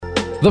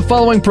The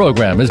following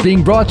program is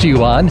being brought to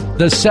you on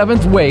the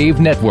Seventh Wave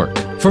Network.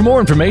 For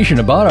more information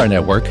about our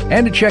network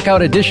and to check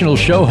out additional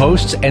show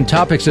hosts and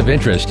topics of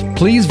interest,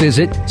 please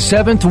visit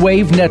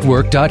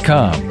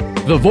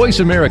seventhwavenetwork.com. The Voice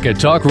America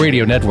Talk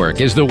Radio Network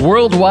is the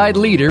worldwide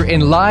leader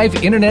in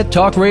live Internet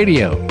talk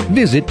radio.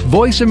 Visit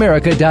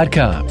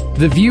voiceamerica.com.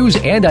 The views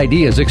and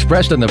ideas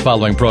expressed on the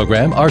following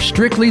program are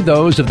strictly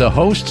those of the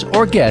hosts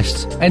or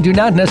guests and do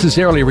not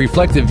necessarily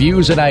reflect the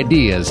views and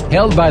ideas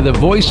held by the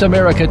Voice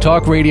America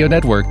Talk Radio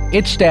Network,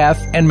 its staff,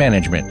 and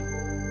management.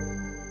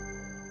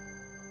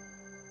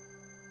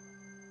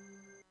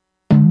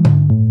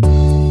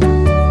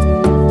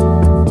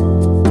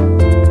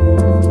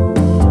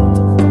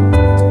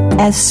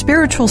 As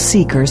spiritual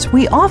seekers,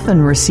 we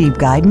often receive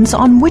guidance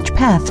on which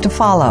path to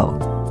follow.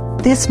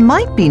 This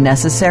might be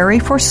necessary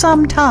for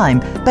some time,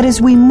 but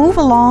as we move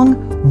along,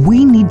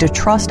 we need to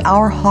trust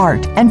our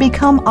heart and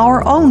become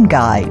our own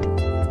guide.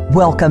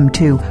 Welcome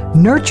to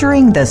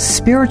Nurturing the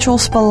Spiritual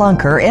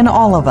Spelunker in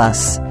All of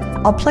Us,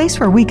 a place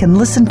where we can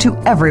listen to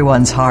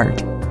everyone's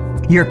heart.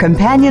 Your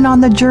companion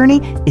on the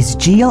journey is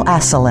Jill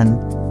Asselin.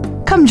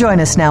 Come join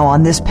us now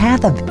on this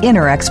path of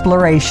inner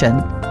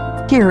exploration.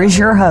 Here is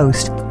your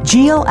host,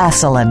 Jill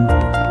Asselin.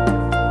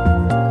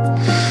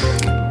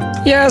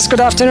 Yes, good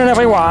afternoon,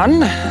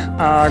 everyone.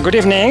 Good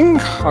evening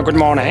or good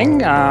morning.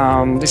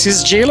 This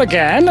is Jill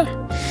again.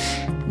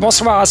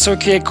 Bonsoir à ceux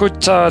qui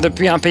écoutent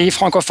depuis un pays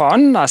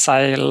francophone, as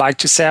I like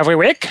to say every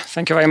week.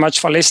 Thank you very much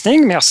for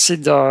listening. Merci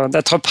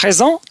d'être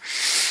présent.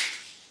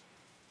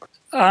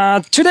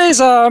 I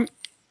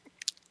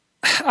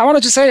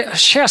wanted to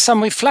share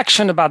some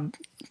reflection about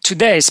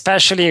today,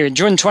 especially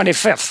June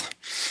 25th.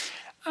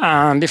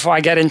 Before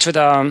I get into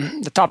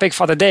the topic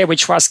for the day,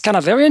 which was kind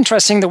of very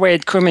interesting the way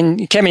it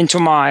came into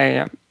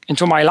my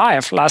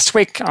life last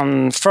week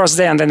on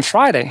Thursday and then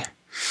Friday.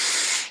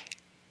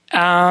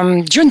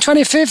 June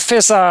 25th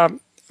is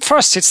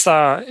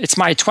it's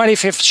my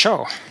 25th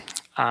show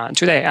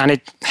today, and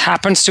it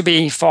happens to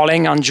be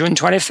falling on June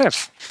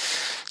 25th.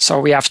 So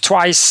we have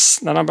twice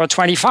the number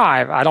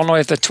 25. I don't know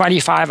if the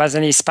 25 has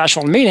any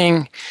special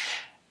meaning,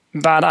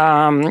 but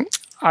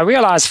I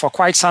realized for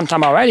quite some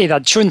time already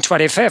that June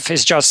 25th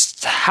is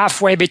just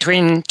halfway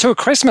between two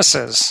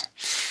Christmases.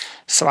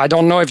 So I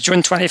don't know if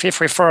June 25th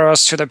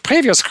refers to the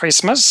previous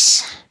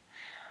Christmas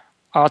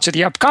or to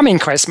the upcoming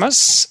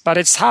Christmas, but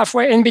it's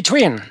halfway in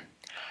between.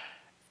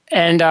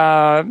 And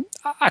I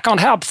can't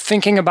help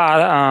thinking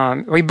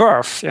about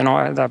rebirth,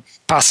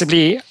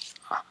 possibly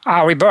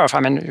our rebirth. I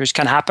mean, which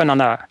can happen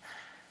on a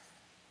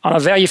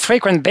very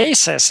frequent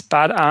basis,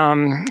 but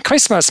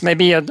Christmas may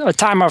be a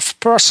time of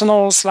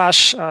personal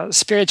 /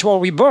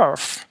 spiritual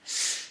rebirth.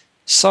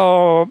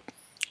 So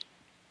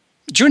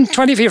June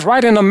 25th,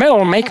 right in the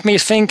middle, make me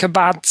think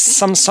about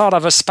some sort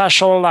of a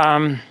special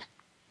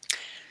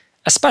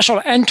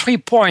entry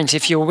point,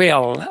 if you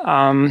will.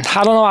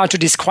 I don't know how to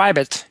describe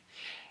it.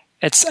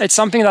 It's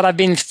something that I've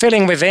been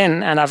feeling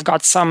within, and I've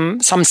got some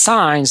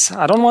signs.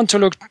 I don't want to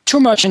look too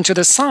much into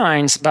the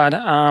signs, but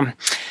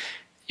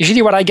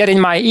usually what I get in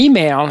my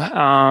email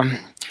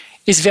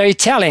is very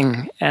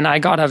telling, and I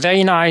got a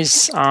very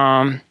nice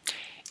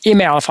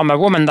email from a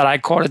woman that I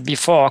quoted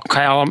before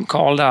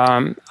called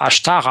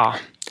Ashtara.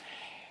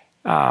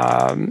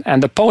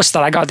 And the post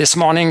that I got this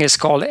morning is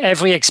called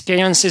Every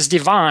Experience is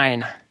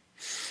Divine.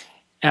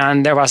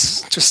 And there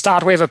was, to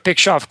start with, a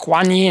picture of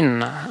Kuan Yin,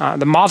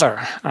 the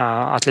mother,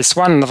 at least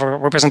one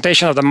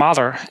representation of the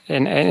mother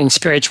in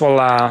spiritual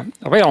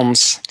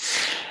realms.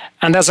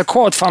 And there's a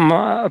quote from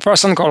a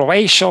person called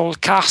Rachel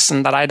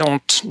Carson that I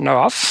don't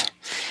know of.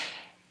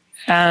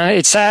 And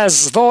it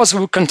says, "Those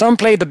who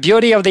contemplate the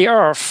beauty of the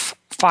earth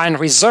find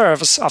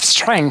reserves of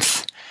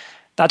strength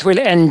that will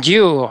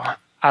endure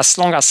as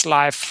long as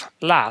life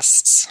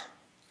lasts.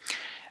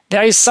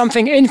 There is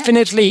something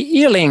infinitely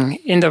healing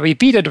in the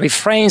repeated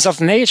refrains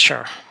of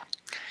nature,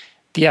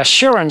 the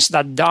assurance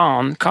that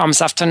dawn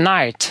comes after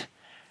night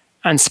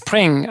and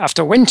spring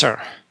after winter."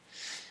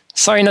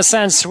 So in a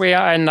sense, we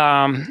are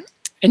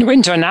in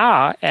winter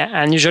now,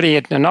 and usually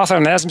in the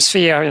northern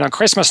hemisphere,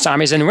 Christmas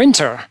time is in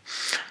winter.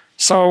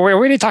 So we're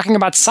really talking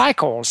about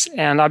cycles,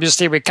 and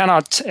obviously we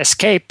cannot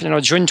escape,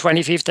 June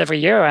 25th every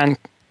year and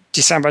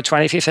December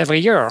 25th every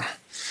year.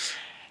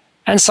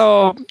 And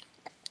so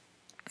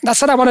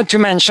that's what I wanted to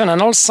mention.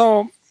 And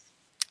also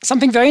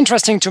something very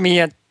interesting to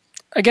me,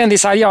 again,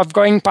 this idea of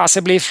going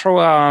possibly through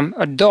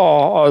a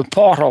door or a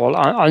portal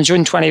on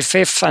June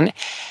 25th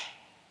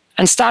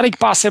and starting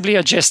possibly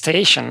a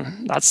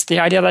gestation. That's the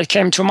idea that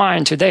came to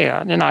mind today.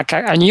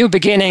 A new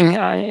beginning,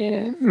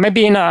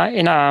 maybe in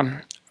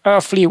a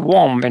earthly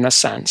womb, in a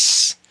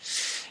sense,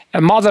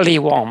 a motherly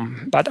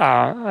womb, but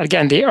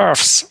again, the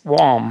earth's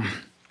womb.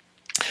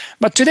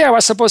 But today I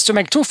was supposed to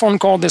make 2 phone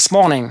calls this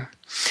morning.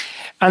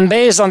 And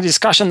based on the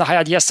discussion that I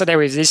had yesterday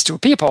with these 2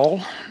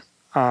 people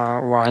who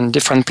are in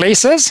different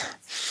places,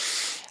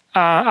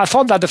 I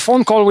thought that the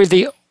phone call with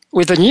the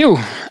new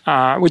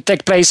would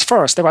take place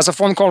first. There was a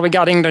phone call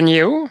regarding the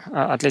new,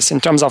 at least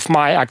in terms of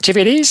my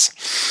activities.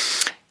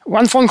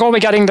 One phone call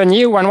regarding the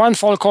new and one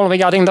phone call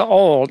regarding the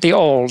old.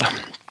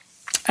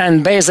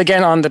 And based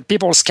again on the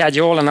people's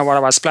schedule and what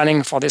I was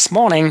planning for this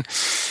morning,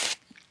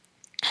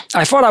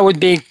 I thought I would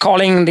be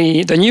calling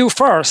the new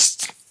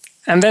first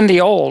and then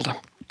the old,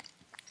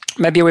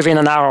 maybe within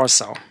an hour or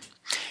so.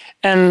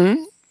 And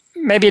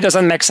maybe it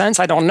doesn't make sense,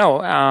 I don't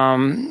know.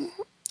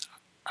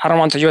 I don't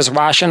want to use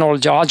rational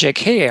logic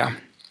here.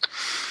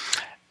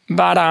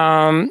 But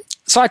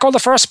so I called the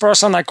first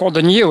person, I called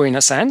the new in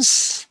a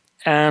sense,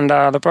 and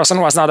the person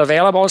was not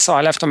available, so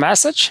I left a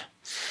message.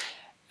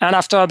 And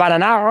after about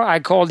an hour, I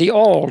called the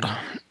old,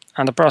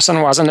 and the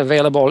person wasn't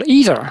available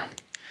either.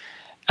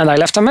 And I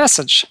left a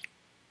message.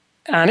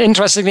 And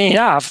interestingly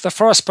enough, the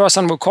first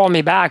person who called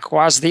me back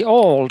was the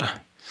old.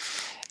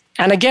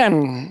 And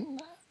again,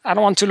 I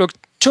don't want to look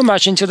too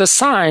much into the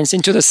science,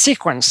 into the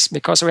sequence,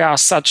 because we are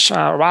such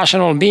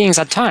rational beings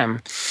at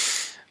times.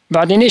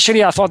 But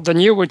initially, I thought the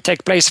new would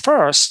take place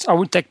first,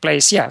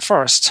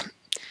 first,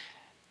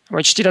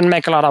 which didn't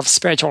make a lot of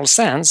spiritual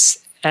sense.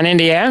 And in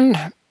the end,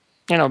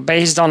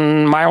 based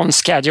on my own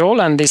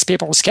schedule and these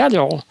people's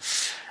schedule,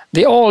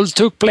 the old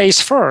took place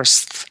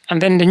first,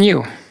 and then the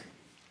new.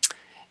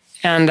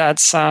 And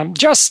that's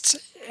just,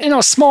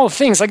 small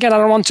things. Again, I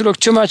don't want to look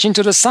too much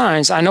into the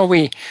science. I know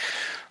we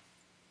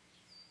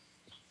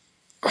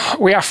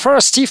are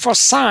thirsty for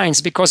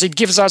science because it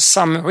gives us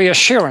some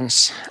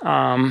reassurance.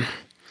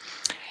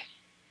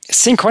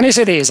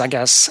 Synchronicities, I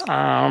guess,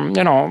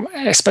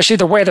 especially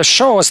the way the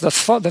shows, the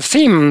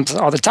themes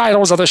or the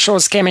titles of the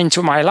shows came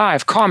into my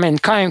life,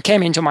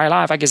 came into my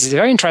life, I guess is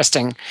very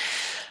interesting.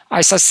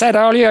 As I said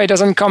earlier, it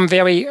doesn't come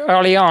very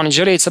early on.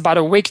 Usually it's about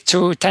a week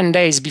to 10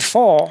 days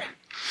before.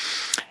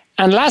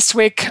 And last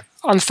week,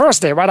 on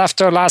Thursday, right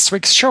after last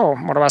week's show,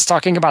 what I was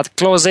talking about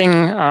closing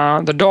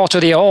the door to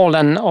the old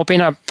and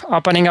opening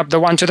up the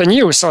one to the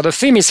new. So the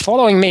theme is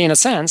following me in a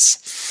sense.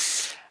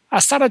 I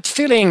started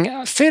feeling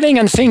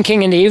and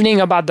thinking in the evening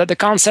about the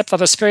concept of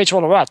the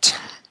spiritual rut.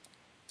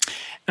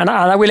 And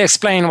I will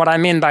explain what I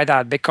mean by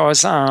that,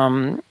 because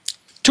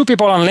two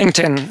people on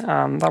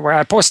LinkedIn, where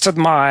I posted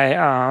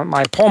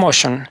my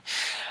promotion,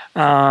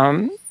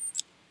 kind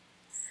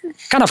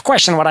of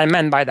question what I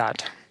meant by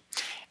that.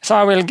 So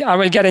I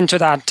will get into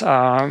that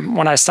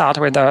when I start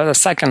with the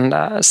second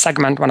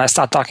segment, when I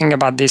start talking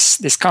about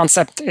this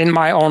concept in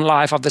my own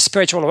life of the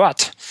spiritual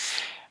rut,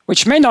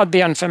 which may not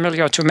be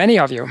unfamiliar to many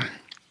of you.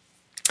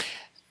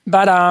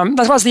 But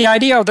that was the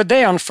idea of the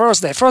day on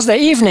Thursday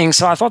evening.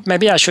 So I thought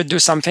maybe I should do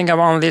something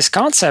around this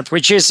concept,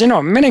 which is,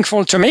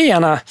 meaningful to me.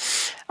 And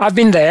I've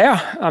been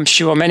there. I'm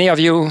sure many of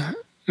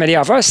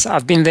us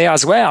have been there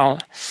as well.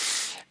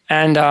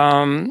 And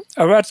a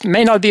rut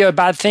may not be a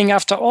bad thing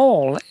after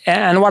all.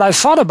 And what I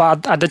thought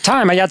about at the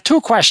time, I had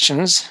two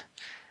questions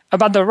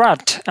about the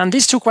rut. And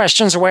these two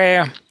questions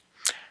were,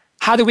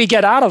 how do we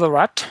get out of the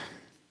rut?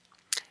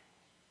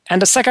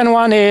 And the second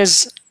one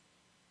is,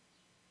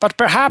 but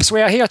perhaps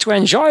we are here to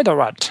enjoy the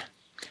rut.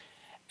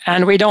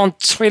 And we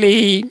don't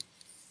really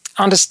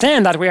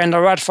understand that we're in the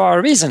rut for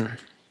a reason.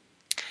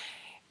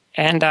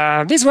 And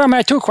these were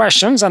my two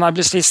questions, and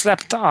obviously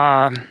slept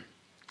onto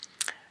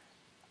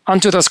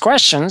those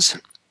questions.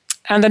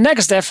 And the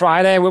next day,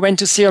 Friday, we went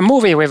to see a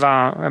movie with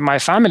my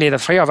family, the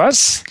three of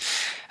us.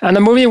 And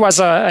the movie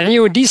was a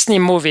new Disney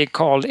movie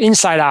called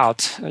Inside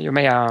Out. You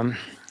may have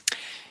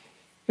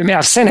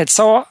seen it.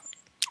 So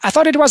I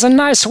thought it was a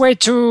nice way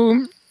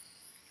to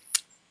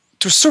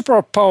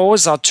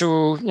superpose or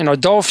to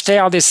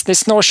dovetail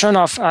this notion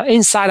of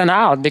inside and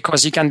out,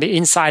 because you can be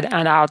inside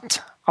and out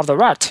of the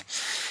rut,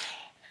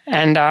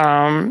 and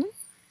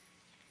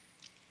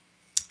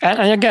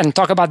again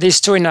talk about these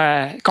two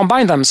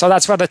combine them. So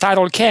that's where the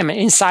title came,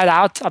 Inside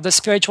Out of the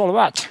Spiritual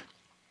Rut.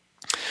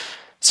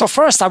 So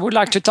first, I would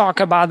like to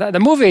talk about the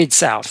movie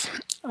itself,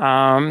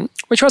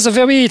 which was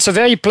it's a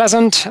very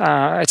pleasant.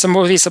 It's a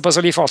movie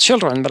supposedly for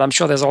children, but I'm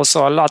sure there's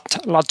also a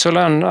lot to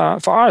learn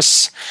for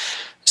us.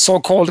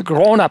 So-called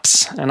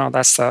grown-ups,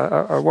 that's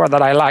a word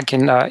that I like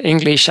in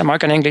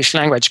American English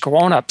language,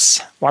 grown-ups,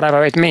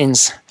 whatever it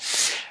means.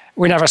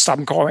 We never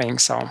stop growing,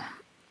 so.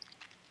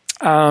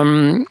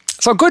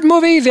 So good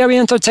movie, very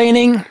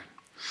entertaining.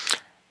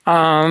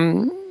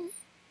 I'm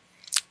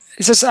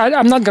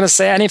not going to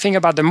say anything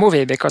about the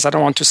movie because I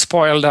don't want to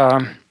spoil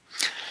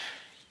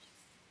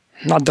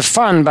not the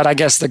fun, but I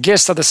guess the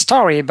gist of the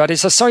story. But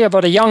it's a story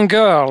about a young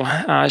girl.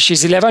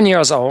 She's 11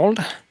 years old.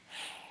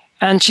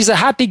 And she's a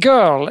happy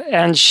girl,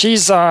 and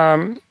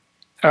her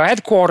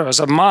headquarters,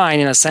 her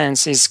mind, in a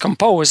sense, is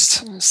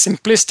composed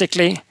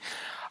simplistically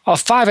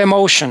of 5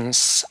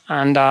 emotions.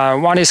 And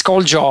one is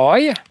called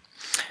joy,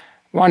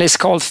 one is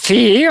called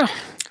fear,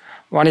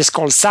 one is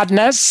called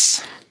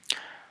sadness,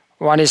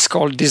 one is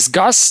called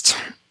disgust,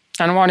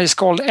 and one is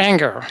called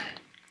anger.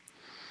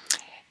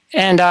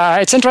 And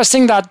it's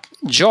interesting that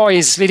joy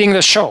is leading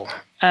the show.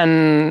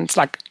 And it's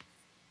like,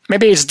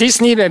 maybe it's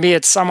Disney, maybe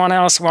it's someone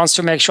else who wants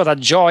to make sure that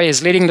joy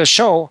is leading the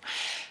show.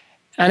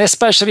 And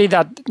especially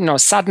that,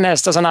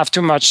 sadness doesn't have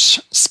too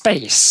much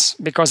space,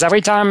 because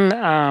every time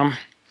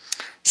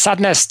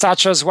sadness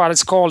touches what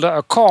is called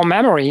a core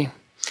memory,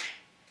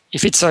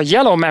 if it's a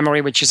yellow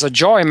memory, which is a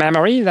joy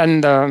memory,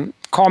 then the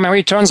core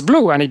memory turns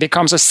blue and it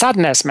becomes a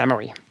sadness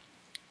memory.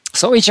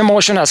 So each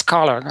emotion has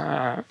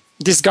color.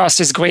 Disgust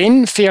is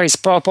green, fear is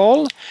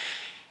purple,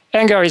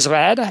 anger is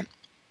red,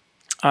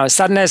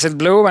 sadness is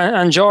blue,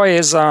 and joy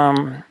is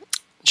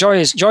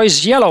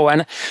yellow.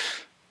 And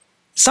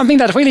something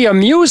that really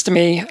amused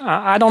me,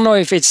 I don't know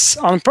if it's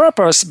on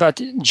purpose,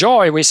 but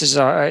Joy, which is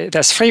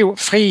there's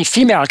three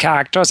female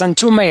characters and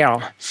 2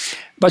 male.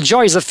 But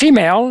Joy is a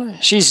female.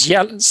 She's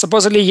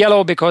supposedly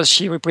yellow because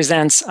she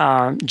represents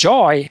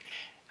joy,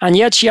 and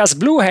yet she has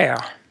blue hair.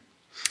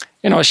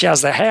 She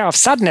has the hair of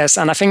sadness,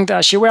 and I think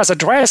that she wears a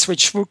dress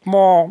which looks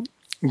more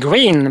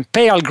green,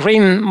 pale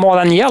green more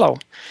than yellow.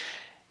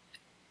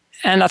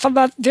 And I thought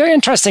that very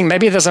interesting.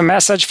 Maybe there's a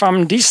message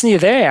from Disney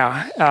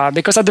there,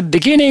 because at the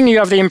beginning you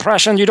have the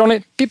impression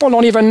people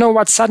don't even know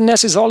what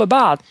sadness is all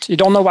about. You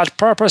don't know what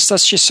purpose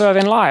does she serve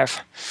in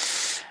life.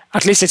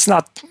 At least it's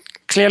not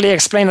clearly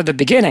explained at the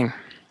beginning.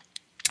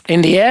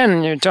 In the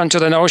end, you turn to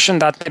the notion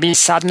that maybe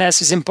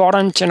sadness is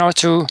important,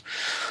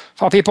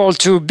 for people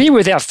to be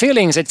with their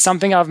feelings. It's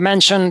something I've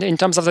mentioned in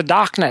terms of the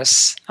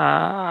darkness.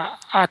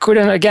 I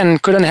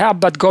couldn't help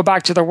but go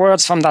back to the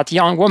words from that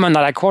young woman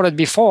that I quoted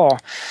before,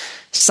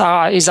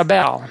 Sarah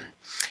Isabel.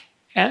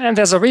 And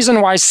there's a reason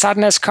why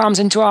sadness comes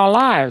into our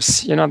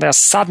lives. There's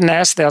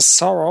sadness, there's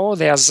sorrow,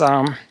 there's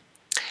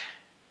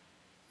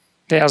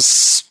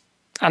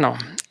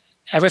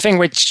everything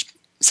which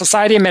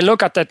society may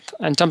look at it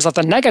in terms of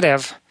the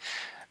negative,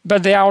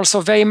 but they are also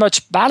very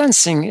much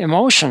balancing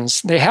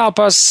emotions. They help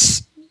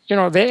us,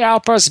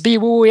 be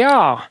who we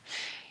are.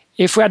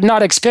 If we had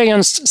not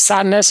experienced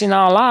sadness in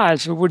our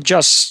lives, we would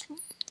just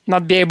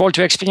not be able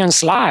to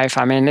experience life.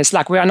 I mean, it's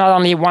like we are not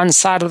only one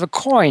side of the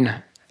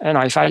coin.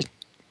 If I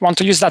want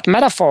to use that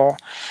metaphor,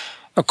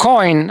 a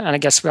coin, and I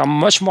guess we are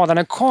much more than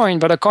a coin,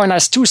 but a coin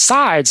has 2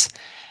 sides.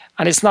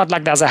 And it's not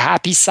like there's a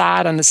happy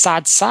side and a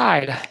sad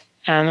side.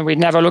 And we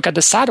never look at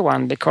the sad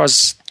one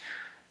because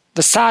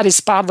the sad is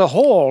part of the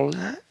whole,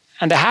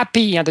 and the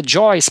happy and the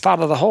joy is part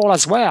of the whole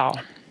as well.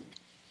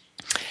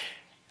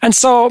 And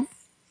so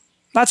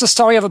that's a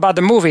story about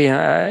the movie,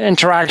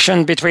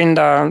 interaction between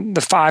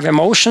the 5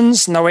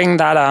 emotions, knowing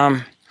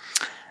that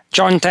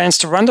John tends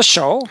to run the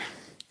show.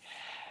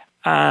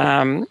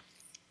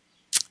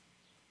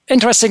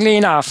 Interestingly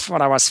enough,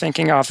 what I was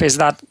thinking of is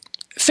that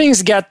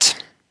things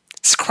get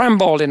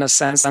scrambled in a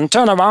sense and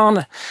turn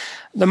around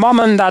the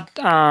moment that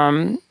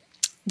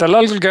the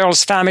little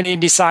girl's family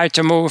decide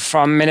to move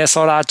from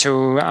Minnesota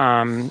to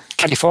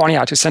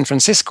California, to San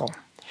Francisco.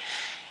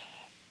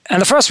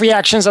 And the first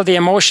reactions of the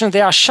emotions,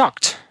 they are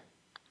shocked.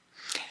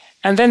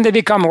 And then they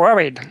become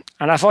worried.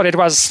 And I thought it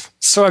was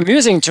so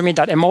amusing to me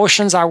that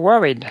emotions are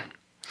worried,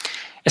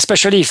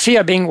 especially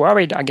fear being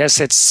worried. I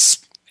guess it's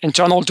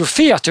internal to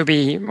fear to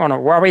be,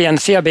 worry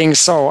and fear being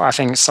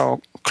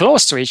so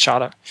close to each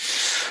other.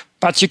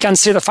 But you can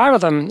see the 5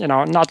 of them,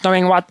 not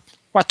knowing what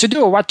to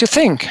do, what to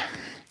think.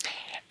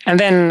 And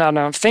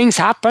then things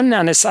happen,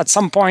 and it's at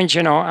some point,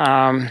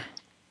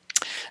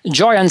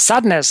 joy and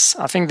sadness,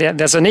 I think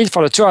there's a need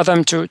for the 2 of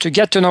them to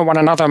get to know one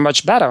another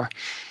much better,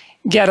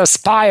 get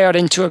aspired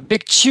into a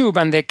big tube,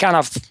 and they kind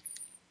of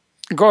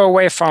go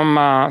away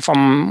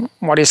from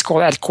what is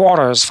called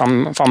headquarters,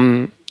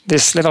 from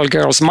this little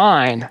girl's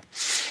mind.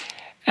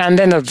 And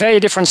then a very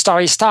different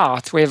story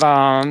starts with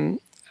an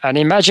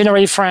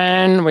imaginary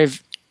friend,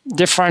 with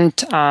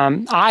different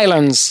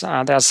islands.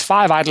 There's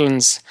 5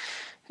 islands.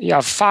 You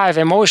have 5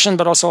 emotions,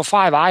 but also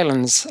 5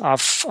 islands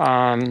of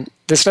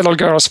this little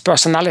girl's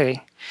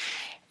personality.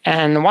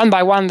 And one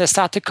by one, they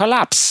start to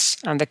collapse.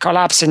 And they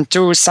collapse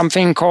into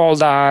something called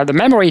the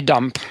memory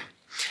dump,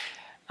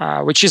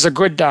 which is a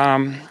good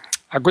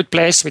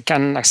place. We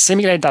can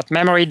assimilate that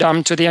memory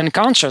dump to the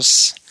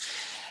unconscious.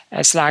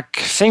 It's like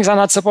things are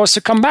not supposed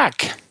to come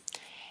back.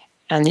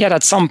 And yet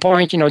at some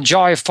point,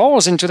 Joy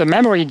falls into the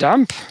memory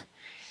dump,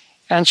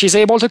 and she's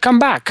able to come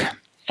back.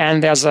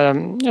 And there's a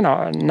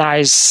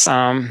nice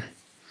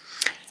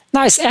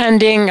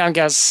ending, I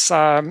guess.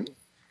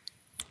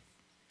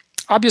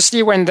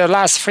 Obviously, when the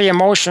last 3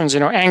 emotions,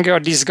 anger,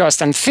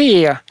 disgust, and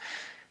fear,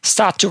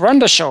 start to run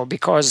the show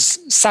because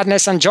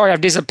sadness and joy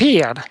have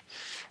disappeared,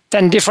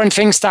 then different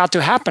things start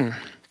to happen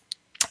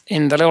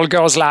in the little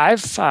girl's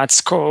life, at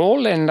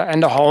school, in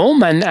the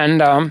home, and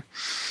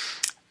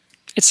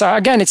it's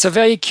a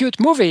very cute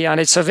movie, and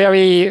it's a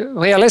very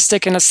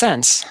realistic in a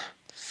sense.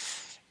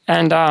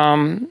 And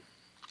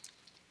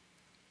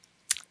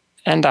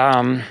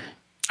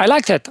I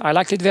liked it. I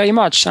liked it very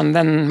much. And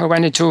then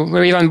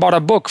we even bought a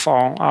book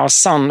for our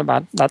son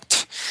about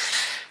that.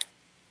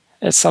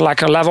 It's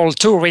like a level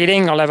 2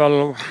 reading or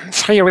level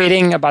 3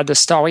 reading about the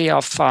story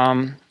of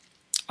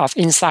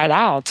Inside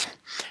Out.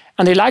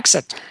 And he likes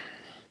it.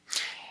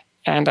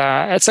 And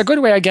it's a good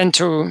way, again,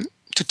 to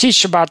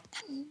teach about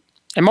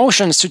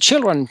emotions to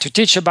children, to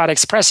teach about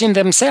expressing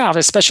themselves,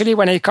 especially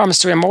when it comes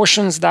to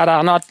emotions that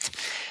are not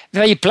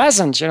very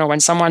pleasant. When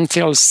someone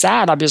feels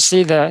sad,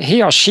 obviously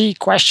he or she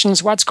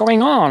questions what's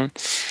going on.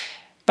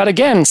 But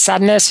again,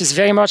 sadness is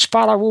very much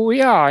part of who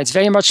we are. It's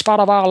very much part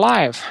of our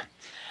life.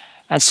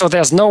 And so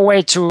there's no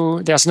way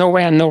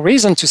and no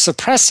reason to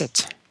suppress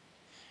it.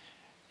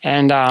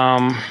 And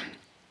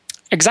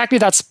exactly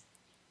that's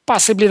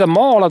possibly the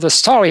moral of the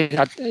story,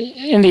 that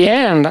in the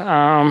end,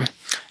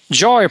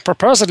 joy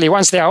purposely,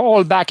 once they are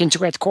all back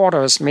into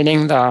headquarters,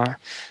 meaning the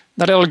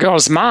little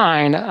girl's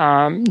mind,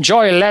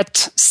 joy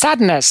let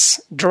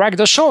sadness direct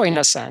the show in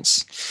a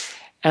sense.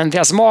 And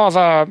there's more of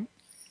a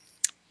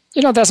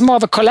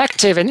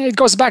collective, and it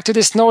goes back to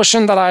this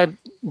notion that I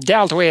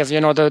dealt with,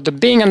 the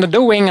being and the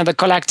doing and the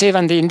collective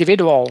and the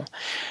individual.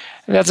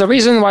 There's a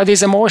reason why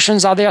these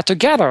emotions are there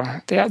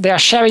together. They are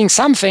sharing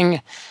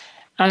something,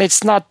 and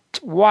it's not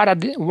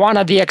one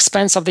at the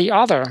expense of the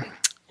other,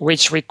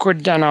 which we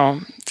could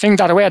think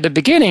that way at the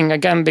beginning,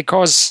 again,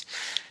 because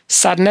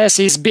sadness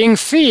is being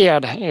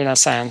feared in a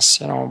sense.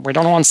 We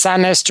don't want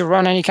sadness to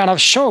run any kind of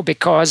show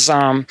because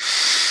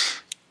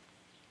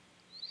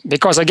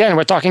again,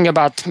 we're talking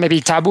about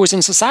maybe taboos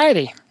in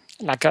society.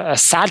 Like a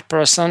sad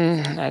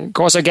person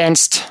goes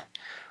against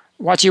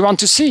what you want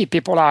to see.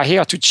 People are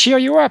here to cheer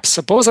you up,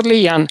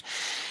 supposedly. And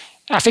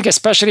I think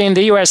especially in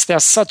the US,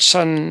 there's such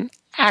an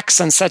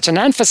accent, such an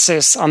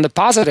emphasis on the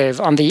positive,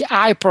 on the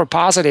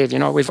hyper-positive,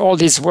 with all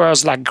these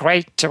words like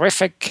great,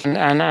 terrific,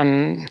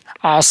 and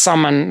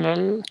awesome.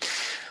 And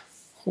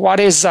what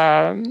is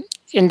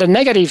in the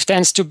negative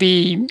tends to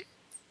be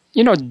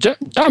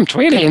dumped,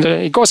 really.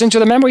 It goes into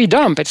the memory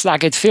dump. It's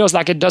like it feels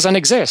like it doesn't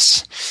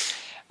exist.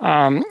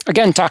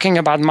 Again, talking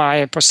about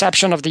my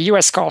perception of the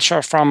US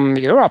culture from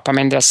Europe, I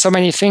mean, there's so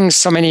many things,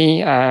 so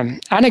many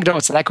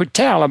anecdotes that I could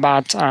tell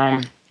about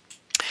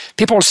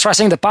people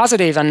stressing the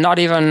positive and not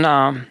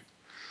even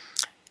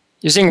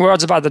using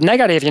words about the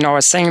negative,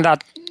 saying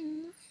that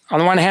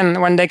on one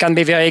hand, when they can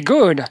be very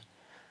good,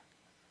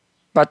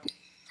 but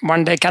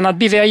when they cannot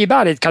be very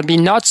bad, it can be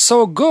not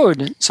so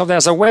good. So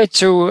there's a way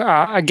to,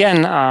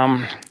 again,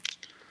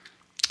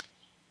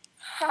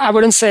 I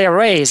wouldn't say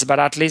erase, but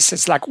at least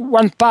it's like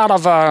one part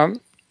of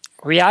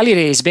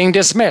reality is being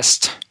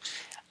dismissed,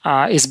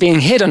 is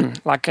being hidden.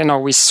 Like,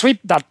 we sweep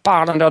that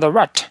part under the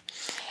rut.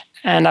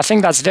 And I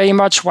think that's very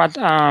much what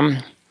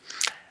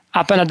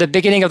happened at the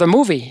beginning of the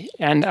movie.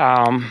 And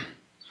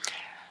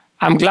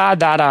I'm glad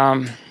that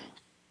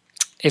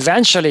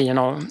eventually,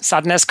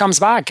 sadness comes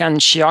back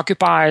and she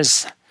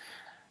occupies,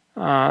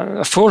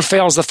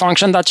 fulfills the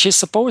function that she's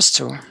supposed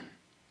to.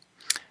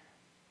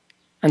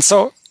 And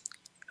so,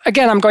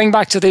 again, I'm going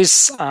back to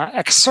these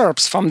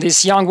excerpts from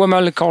this young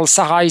woman called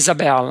Sarah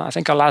Isabel. I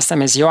think her last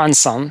name is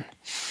Johansson.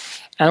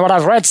 And what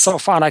I've read so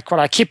far, like what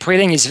I keep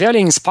reading, is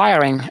very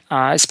inspiring,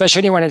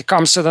 especially when it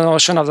comes to the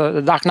notion of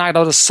the dark night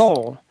of the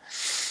soul.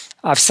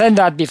 I've said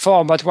that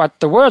before, but what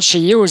the words she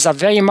used are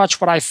very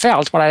much what I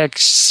felt when I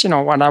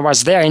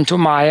was there into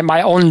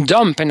my own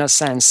dump, in a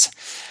sense.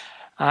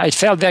 It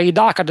felt very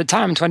dark at the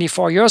time,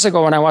 24 years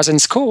ago, when I was in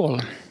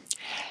school.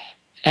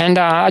 And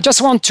I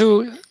just want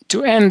to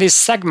end this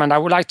segment. I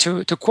would like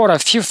to quote a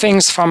few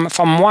things from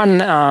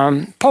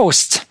one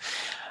post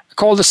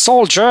called The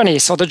Soul Journey.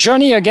 So the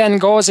journey, again,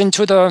 goes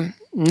into the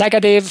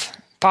negative,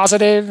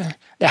 positive,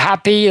 the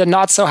happy, the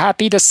not so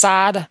happy, the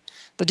sad,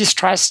 the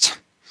distressed.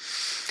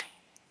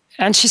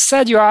 And she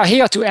said, you are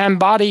here to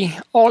embody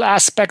all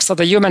aspects of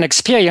the human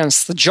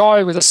experience, the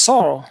joy with the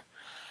sorrow,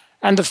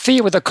 and the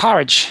fear with the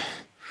courage.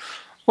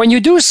 When you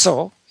do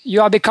so,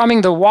 you are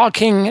becoming the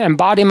walking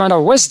embodiment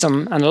of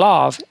wisdom and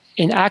love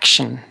in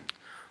action,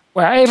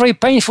 where every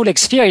painful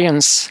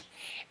experience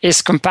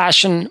is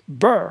compassion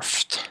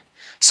birthed.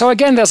 So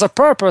again, there's a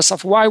purpose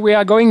of why we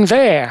are going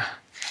there.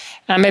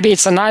 And maybe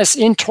it's a nice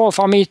intro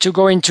for me to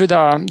go into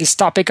this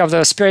topic of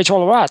the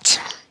spiritual rut.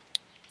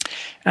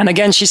 And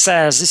again, she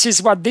says, this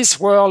is what this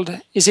world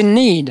is in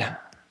need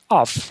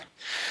of.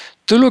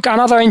 To look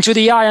another into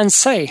the eye and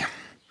say,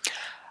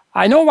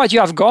 I know what you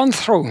have gone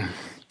through,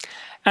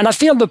 and I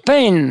feel the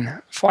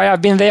pain, for I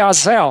have been there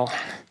as well.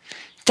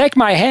 Take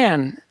my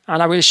hand,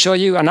 and I will show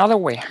you another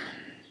way.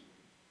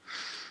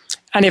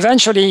 And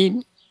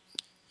eventually,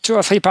 2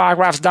 or 3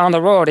 paragraphs down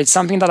the road, it's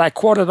something that I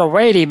quoted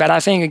already, but I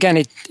think, again,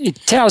 it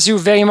tells you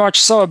very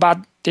much so about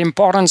the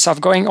importance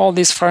of going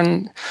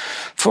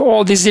for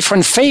all these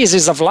different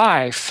phases of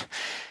life.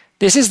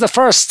 This is the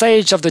first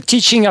stage of the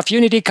teaching of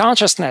unity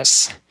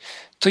consciousness,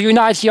 to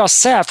unite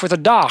yourself with the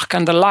dark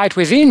and the light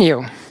within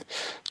you,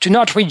 to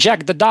not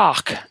reject the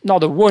dark nor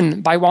the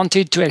wound by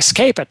wanting to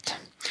escape it,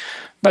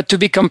 but to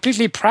be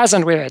completely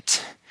present with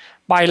it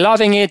by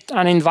loving it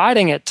and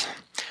inviting it,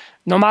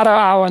 no matter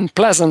how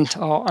unpleasant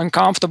or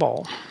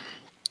uncomfortable.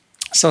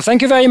 So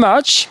thank you very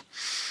much,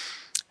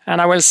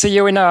 and I will see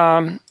you in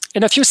a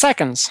few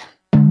seconds.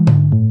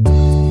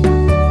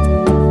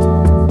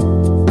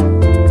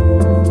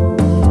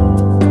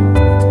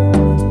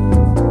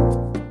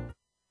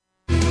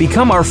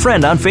 Become our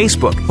friend on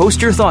Facebook.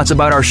 Post your thoughts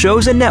about our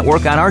shows and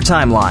network on our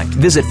timeline.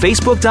 Visit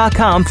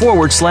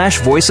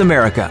facebook.com/Voice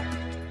America.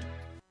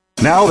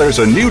 Now there's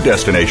a new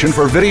destination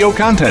for video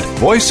content,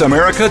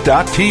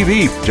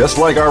 voiceamerica.tv. Just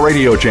like our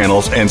radio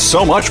channels and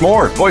so much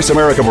more. Voice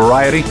America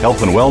Variety,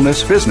 Health and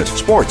Wellness, Business,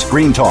 Sports,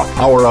 Green Talk,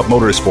 Power Up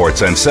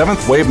Motorsports, and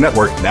Seventh Wave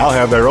Network now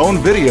have their own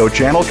video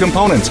channel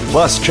components.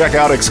 Plus, check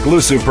out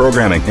exclusive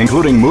programming,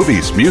 including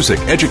movies, music,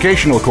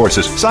 educational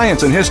courses,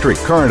 science and history,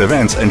 current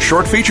events, and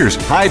short features.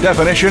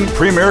 High-definition,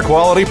 premier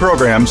quality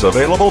programs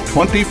available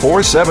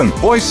 24/7.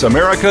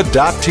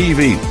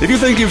 VoiceAmerica.tv. If you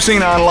think you've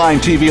seen online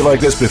TV like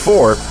this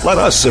before, let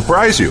us surprise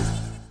you.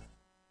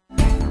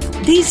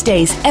 These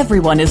days,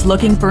 everyone is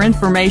looking for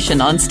information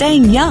on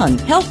staying young,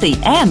 healthy,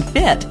 and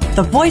fit.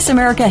 The Voice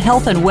America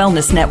Health and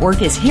Wellness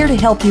Network is here to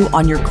help you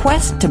on your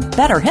quest to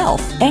better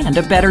health and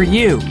a better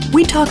you.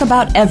 We talk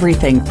about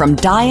everything from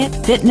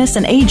diet, fitness,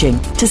 and aging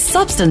to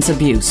substance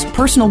abuse,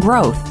 personal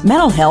growth,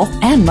 mental health,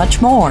 and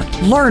much more.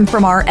 Learn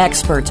from our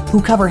experts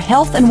who cover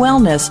health and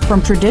wellness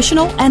from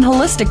traditional and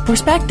holistic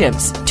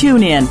perspectives.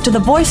 Tune in to the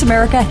Voice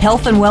America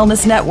Health and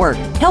Wellness Network.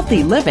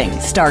 Healthy living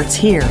starts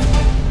here.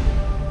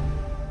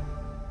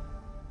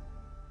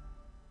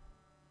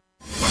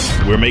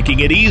 We're making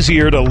it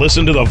easier to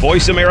listen to the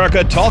Voice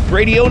America Talk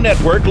Radio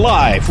Network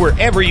live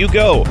wherever you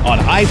go on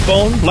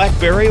iPhone,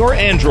 BlackBerry, or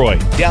Android.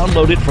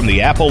 Download it from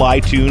the Apple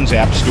iTunes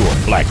App Store,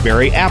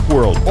 BlackBerry App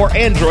World, or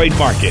Android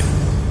Market.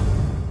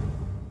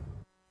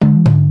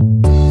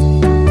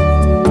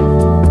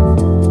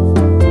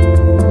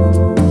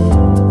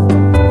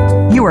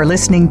 You are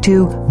listening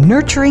to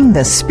Nurturing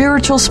the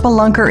Spiritual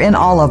Spelunker in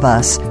All of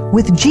Us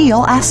with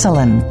Jill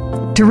Asselin.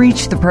 To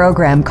reach the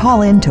program,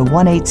 call in to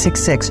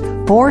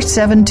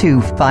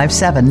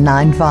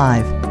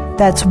 1-866-472-5795.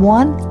 That's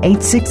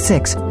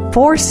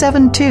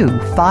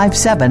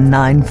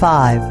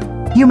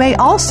 1-866-472-5795. You may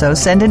also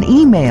send an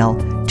email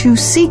to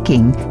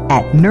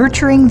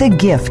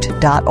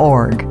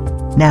seeking@nurturingthegift.org.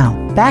 Now,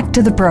 back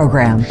to the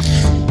program.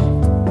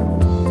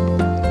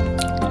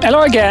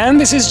 Hello again,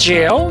 this is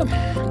Jill.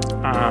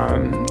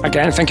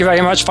 Again, thank you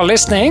very much for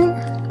listening,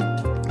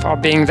 for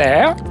being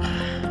there.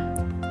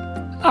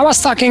 I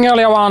was talking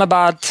earlier on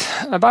about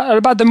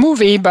the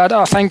movie, but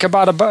I think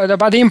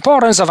about the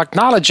importance of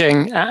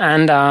acknowledging,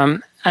 and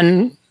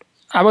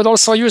I would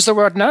also use the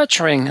word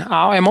nurturing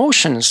our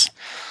emotions.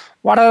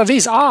 What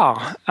these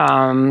are: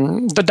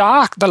 the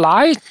dark, the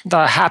light,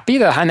 the happy,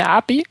 the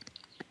unhappy.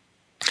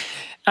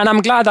 And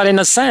I'm glad that, in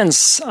a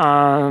sense,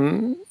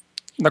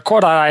 the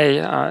quote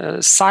I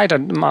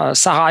cited,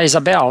 Sarah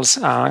Isabel's,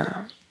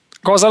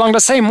 goes along the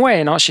same way.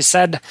 You know, she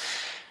said,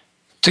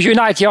 to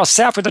unite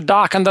yourself with the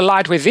dark and the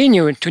light within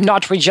you, to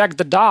not reject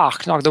the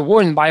dark nor the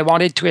wound by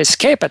wanting to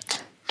escape it.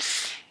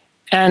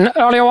 And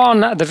earlier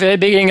on, at the very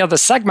beginning of the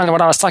segment,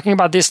 when I was talking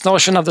about this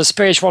notion of the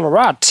spiritual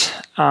rut,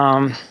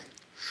 one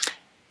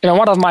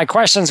of my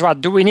questions was,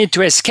 do we need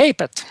to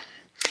escape it?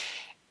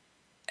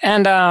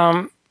 And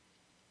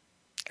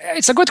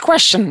it's a good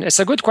question. It's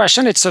a good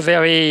question. It's a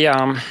very,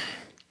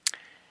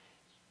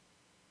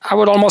 I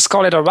would almost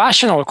call it a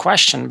rational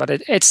question, but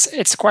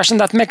it's a question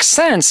that makes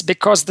sense,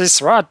 because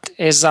this rut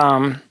is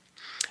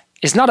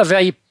not a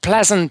very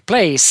pleasant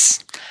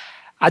place.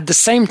 At the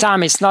same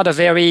time, it's not a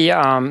very,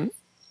 I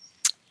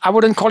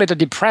wouldn't call it a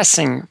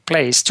depressing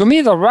place. To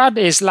me, the rut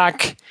is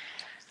like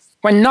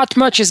when not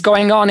much is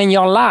going on in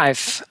your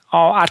life,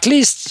 or at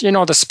least,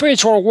 the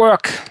spiritual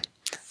work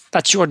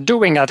that you're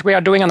doing, that we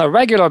are doing on a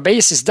regular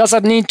basis,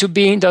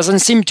 doesn't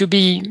seem to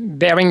be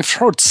bearing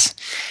fruits.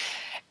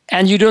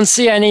 And you don't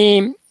see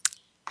any,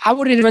 I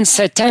wouldn't even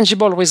say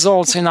tangible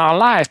results in our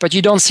life, but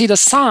you don't see the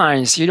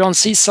signs. You don't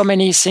see so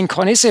many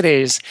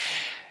synchronicities.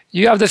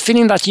 You have the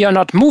feeling that you're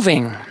not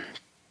moving.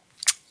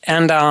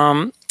 And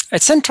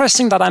it's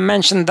interesting that I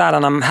mentioned that,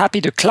 and I'm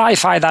happy to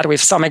clarify that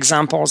with some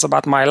examples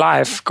about my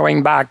life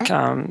going back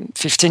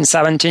 15,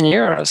 17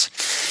 years.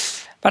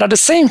 But at the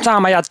same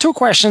time, I had two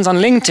questions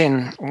on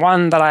LinkedIn,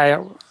 one that I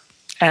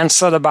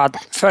answered about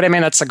 30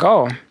 minutes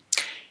ago.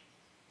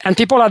 And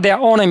people had their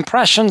own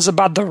impressions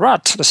about the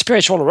rut, the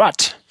spiritual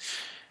rut.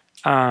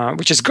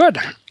 Which is good.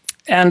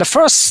 And the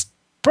first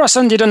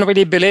person didn't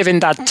really believe in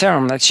that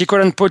term, that she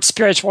couldn't put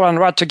spiritual and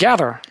rut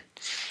together.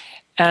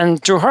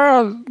 And to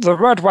her, the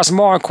rut was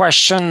more a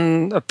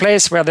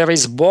place where there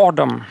is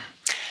boredom.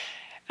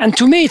 And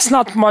to me, it's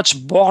not much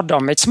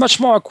boredom. It's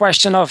much more a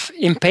question of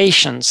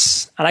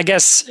impatience. And I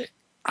guess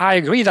I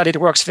agree that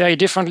it works very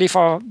differently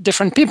for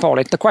different people.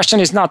 The question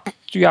is not,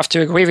 you have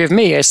to agree with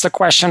me. It's the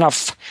question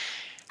of,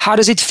 how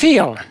does it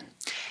feel?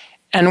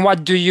 And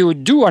what do you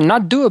do or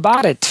not do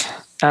about it?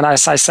 And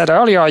as I said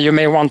earlier, you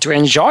may want to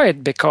enjoy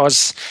it,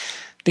 because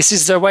this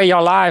is the way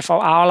your life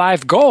or our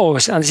life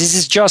goes. And this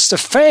is just a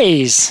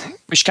phase,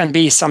 which can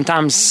be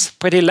sometimes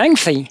pretty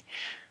lengthy.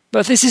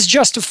 But this is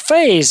just a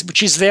phase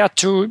which is there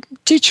to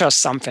teach us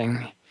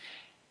something.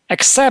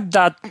 Except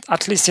that,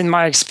 at least in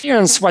my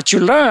experience, what you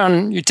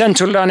learn, you tend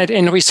to learn it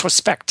in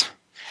retrospect.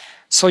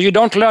 So you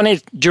don't learn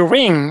it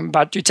during,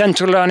 but you tend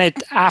to learn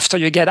it after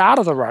you get out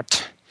of the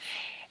rut.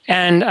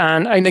 And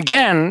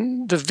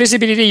again, the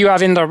visibility you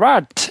have in the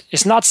rut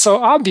is not so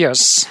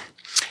obvious.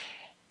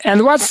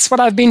 And what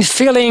I've been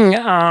feeling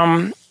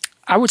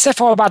I would say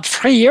for about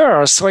 3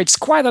 years. So it's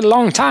quite a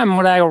long time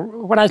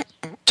when I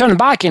turn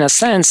back, in a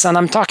sense, and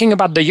I'm talking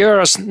about the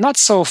years not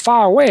so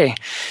far away,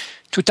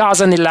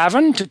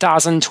 2011,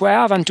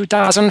 2012, and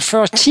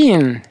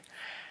 2013.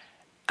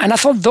 And I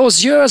thought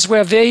those years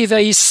were very,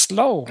 very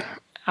slow.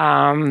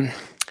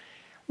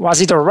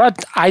 Was it a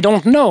rut? I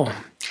don't know.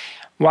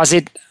 Was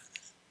it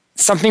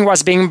something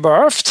was being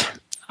birthed?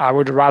 I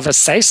would rather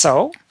say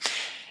so.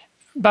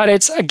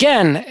 But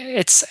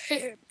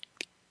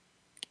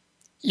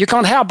you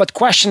can't help but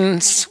question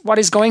what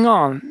is going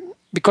on,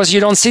 because you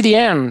don't see the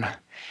end,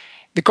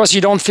 because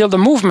you don't feel the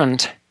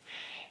movement,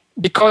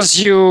 because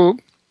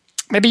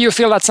maybe you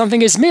feel that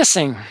something is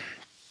missing.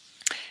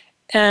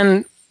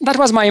 And that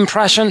was my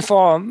impression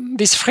for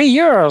these 3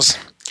 years.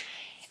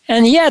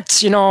 And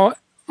yet,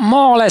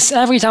 more or less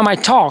every time I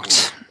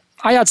talked,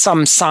 I had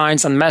some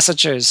signs and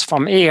messages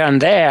from here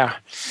and there.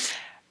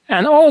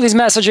 And all these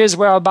messages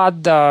were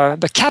about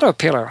the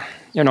caterpillar.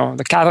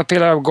 The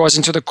caterpillar goes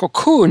into the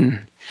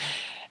cocoon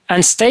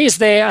and stays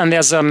there, and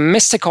there's a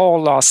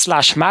mystical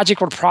 /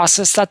 magical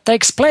process that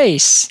takes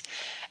place.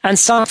 And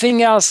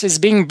something else is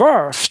being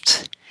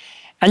birthed.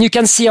 And you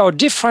can see how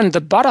different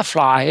the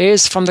butterfly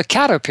is from the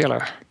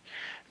caterpillar.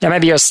 There may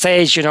be a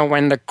stage,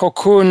 when the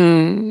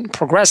cocoon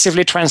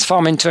progressively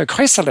transforms into a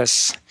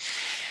chrysalis.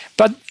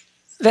 But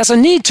there's a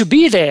need to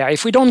be there.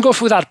 If we don't go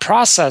through that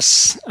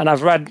process, and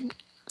I've read,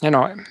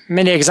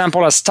 many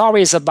examples of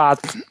stories about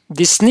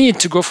this need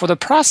to go through the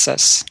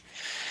process,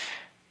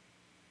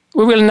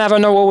 we will never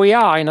know who we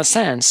are, in a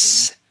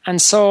sense.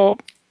 And so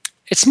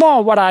it's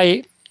more what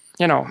I,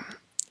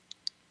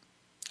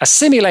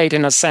 assimilate,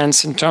 in a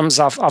sense, in terms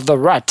of the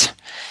rut.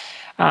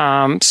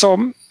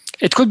 So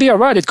it could be a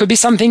rut, it could be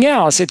something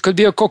else, it could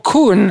be a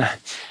cocoon.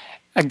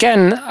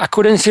 Again, I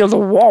couldn't feel the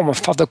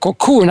warmth of the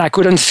cocoon. I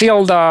couldn't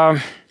feel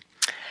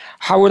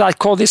how would I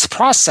call this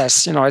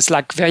process? It's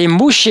like very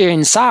mushy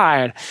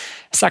inside.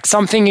 It's like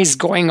something is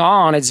going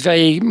on. It's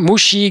very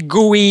mushy,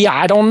 gooey.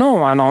 I don't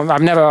know.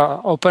 I've never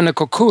opened a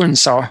cocoon,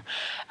 so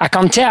I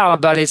can't tell,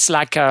 but it's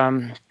like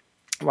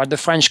what the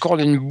French call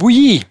une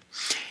bouillie.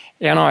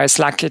 It's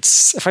like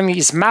everything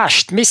is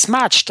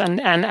mismatched,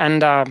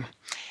 and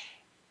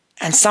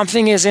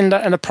something is in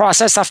the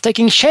process of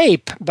taking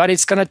shape, but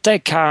it's going to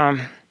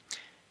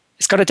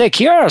take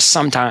years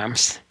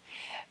sometimes.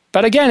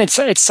 But again,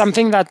 it's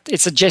something that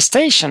it's a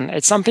gestation.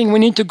 It's something we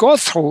need to go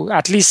through,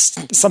 at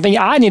least something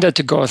I needed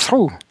to go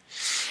through.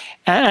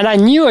 And I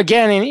knew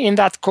again in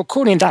that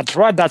cocoon, in that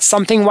rut, that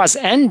something was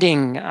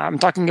ending. I'm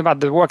talking about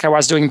the work I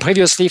was doing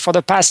previously for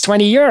the past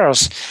 20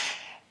 years.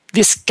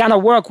 This kind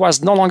of work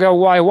was no longer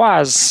who I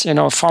was,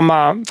 from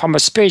a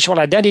spiritual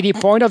identity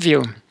point of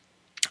view.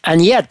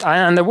 And yet,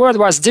 and the world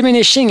was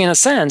diminishing in a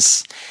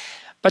sense,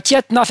 but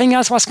yet nothing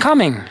else was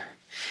coming.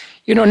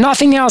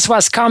 Nothing else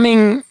was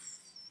coming,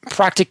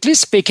 practically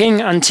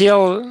speaking,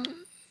 until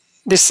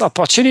this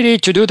opportunity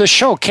to do the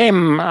show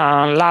came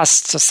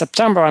last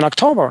September and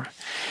October.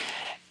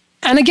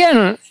 And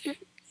again,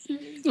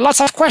 lots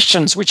of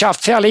questions, which are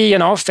they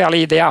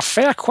are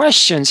fair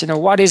questions.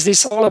 What is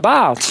this all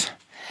about?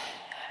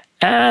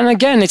 And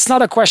again, it's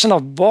not a question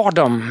of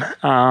boredom.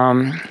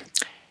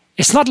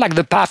 It's not like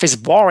the path is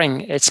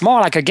boring. It's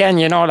more like, again,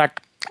 like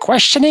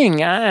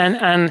questioning.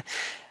 And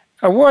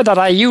a word that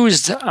I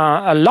used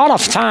a lot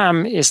of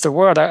time is the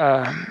word,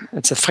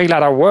 it's a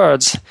 3-letter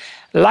word,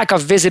 lack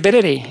of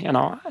visibility,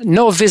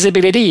 no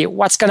visibility.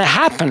 What's going to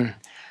happen?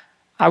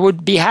 I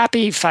would be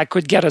happy if I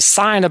could get a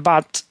sign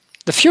about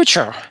the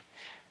future.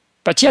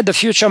 But yet the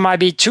future might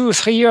be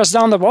 2-3 years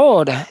down the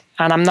road,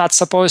 and I'm not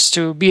supposed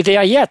to be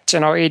there yet.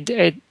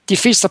 It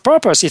defeats the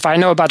purpose. If I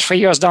know about 3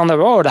 years down the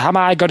road, how am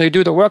I going to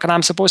do the work that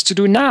I'm supposed to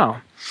do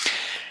now?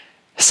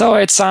 So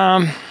it's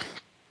a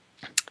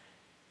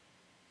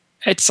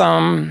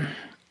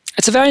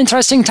very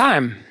interesting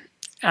time,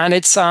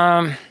 and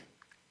so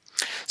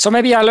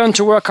maybe I learned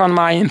to work on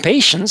my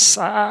impatience.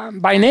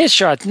 By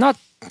nature, I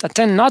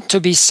tend not to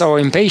be so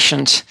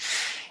impatient,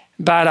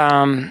 but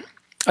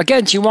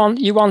again, you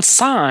want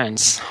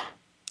signs.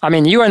 I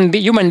mean,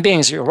 human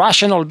beings,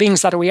 rational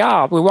beings that we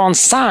are, we want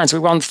signs, we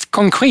want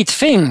concrete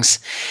things.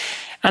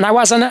 And I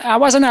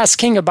wasn't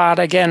asking about,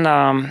 again,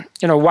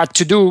 what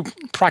to do,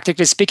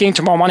 practically speaking.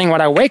 Tomorrow morning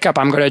when I wake up,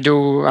 I'm going to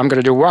do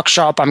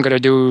workshop, I'm going to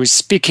do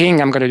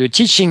speaking, I'm going to do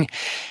teaching.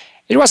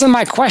 It wasn't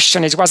my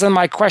question. It wasn't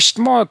my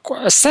question, more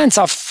a sense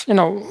of,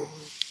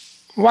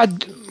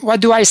 what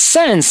do I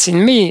sense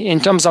in me in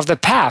terms of the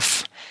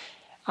path?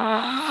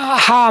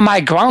 How am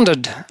I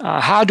grounded?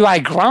 How do I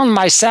ground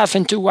myself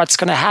into what's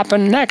going to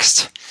happen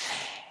next?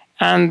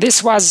 And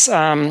this was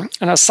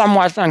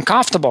somewhat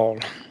uncomfortable.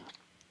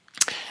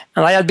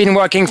 And I had been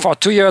working for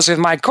 2 years with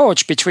my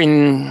coach it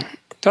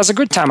was a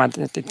good time.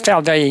 It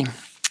felt very,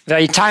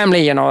 very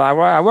timely.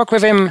 I worked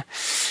with him.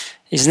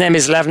 His name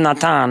is Lev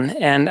Natan.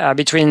 And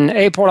between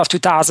April of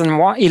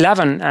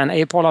 2011 and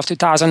April of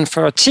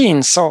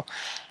 2013. So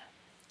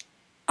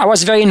I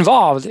was very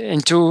involved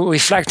into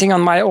reflecting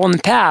on my own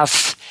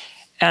path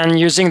and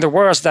using the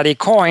words that he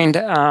coined,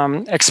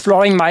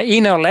 exploring my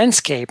inner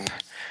landscape,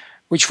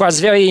 which was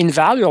very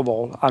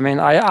invaluable. I mean,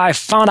 I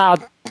found out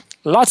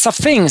lots of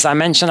things. I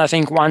mentioned, I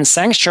think, one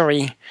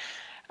sanctuary,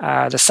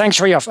 the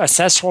sanctuary of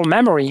ancestral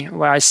memory,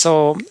 where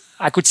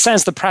I could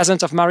sense the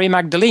presence of Mary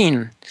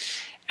Magdalene.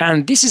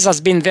 And this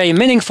has been very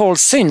meaningful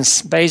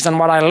since, based on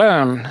what I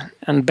learned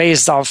and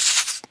based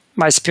off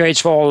my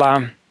spiritual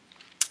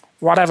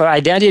whatever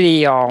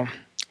identity or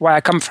where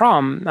I come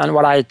from and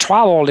what I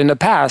traveled in the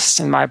past,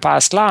 in my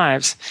past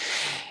lives.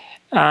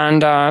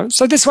 And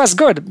so this was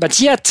good. But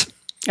yet,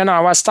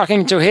 I was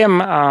talking to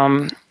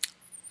him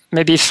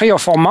maybe 3 or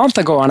 4 months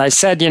ago, and I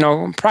said,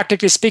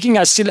 practically speaking,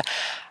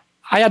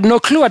 I had no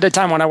clue at the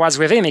time when I was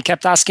with him. He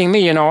kept asking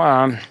me,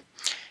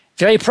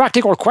 very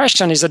practical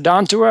question. He's a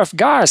down-to-earth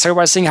guy. So he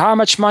was saying, how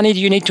much money do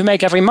you need to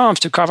make every month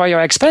to cover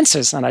your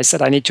expenses? And I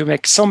said, I need to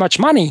make so much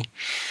money.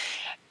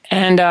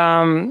 And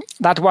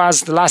that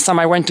was the last time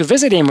I went to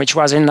visit him, which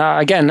was in,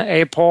 again,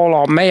 April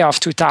or May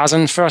of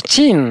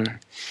 2013.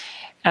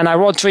 And I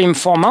wrote to him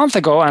 4 months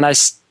ago, and I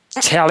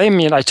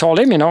told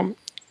him,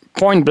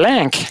 point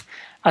blank,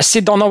 I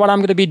still don't know what I'm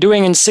going to be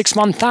doing in 6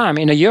 months' time,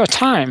 in a year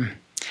time.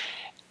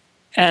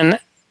 And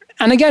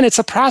again, it's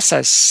a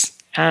process.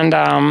 And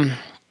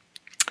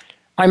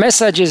my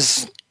message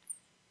is,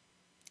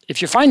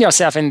 if you find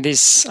yourself in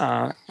this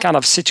kind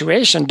of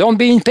situation, don't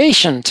be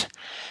impatient.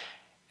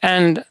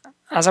 And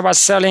as I was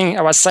saying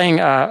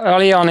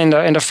early on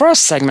in the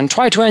first segment,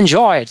 try to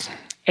enjoy it.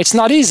 It's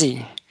not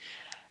easy.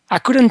 I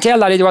couldn't tell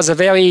that it was a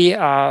very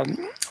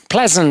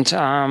pleasant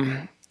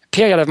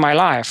period of my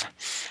life.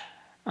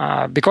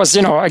 Because,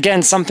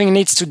 again, something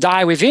needs to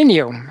die within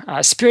you,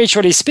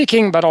 spiritually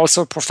speaking, but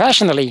also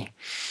professionally.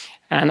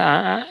 And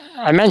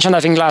I mentioned,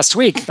 I think, last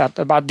week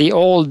about the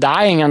old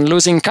dying and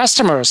losing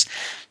customers.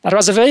 That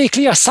was a very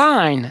clear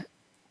sign.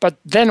 But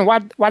then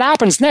what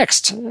happens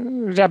next?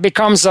 There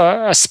becomes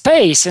a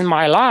space in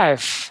my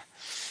life.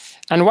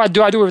 And what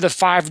do I do with the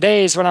 5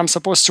 days when I'm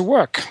supposed to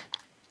work?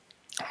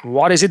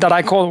 What is it that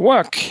I call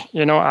work?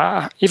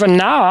 Even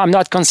now, I'm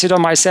not consider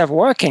myself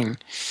working.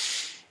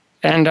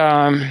 And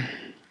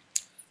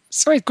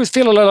so it could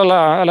feel a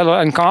little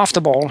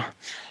uncomfortable.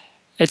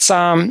 It's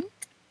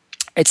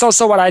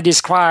also what I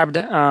described.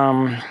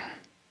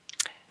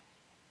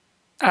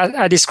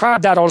 I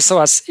describe that also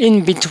as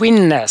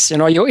in-betweenness.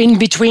 You're in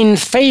between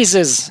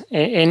phases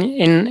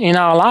in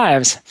our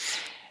lives,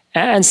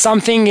 and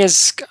something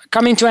is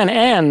coming to an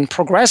end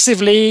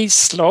progressively,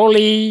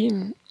 slowly,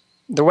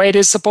 the way it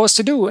is supposed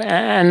to do,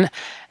 and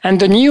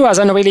the new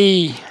hasn't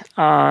really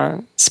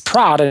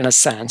sprouted in a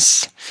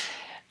sense.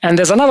 And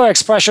there's another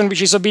expression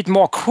which is a bit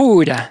more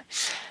crude,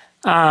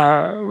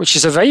 which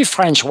is a very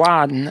French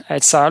one.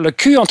 It's le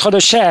cul entre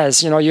deux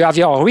chaises. You have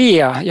your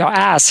rear, your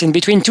ass, in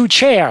between 2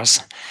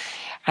 chairs.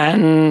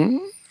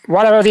 And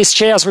whatever these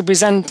chairs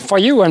represent for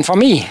you and for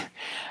me,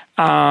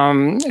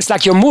 it's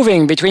like you're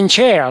moving between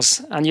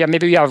chairs. And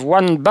maybe you have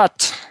one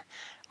butt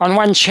on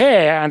one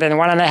chair, and then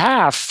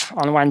 1.5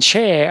 on one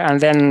chair,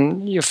 and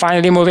then you're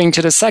finally moving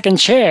to the second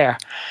chair.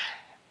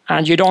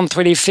 And you don't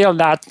really feel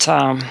that...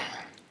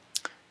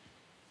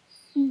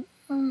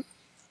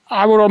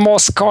 I would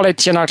almost call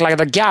it, like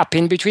the gap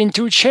in between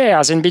 2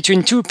 chairs, in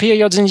between 2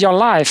 periods in your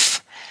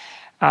life.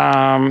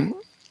 At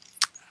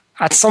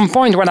some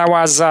point when I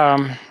was,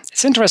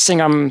 it's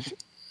interesting, I'm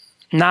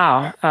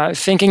now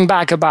thinking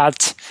back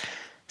about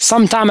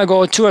some time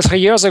ago, 2 or 3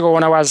 years ago,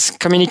 when I was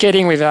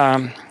communicating with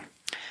a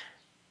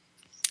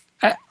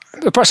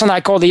person I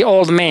call the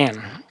old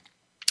man.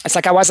 It's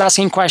like I was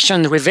asking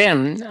questions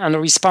within, and the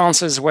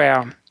responses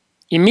were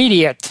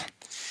immediate.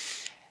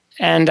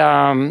 And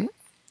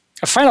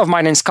a friend of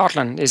mine in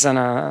Scotland is an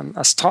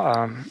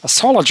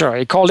astrologer.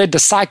 He called it the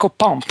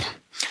psychopomp.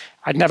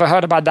 I'd never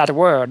heard about that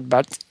word,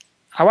 but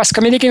I was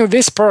communicating with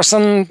this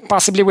person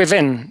possibly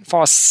within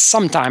for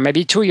some time,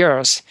 maybe 2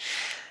 years.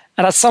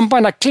 And at some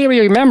point, I clearly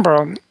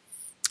remember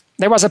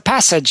there was a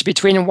passage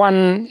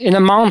in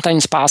the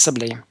mountains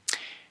possibly,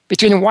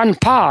 between one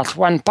part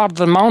of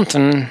the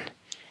mountain,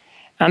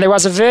 and there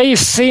was a very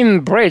thin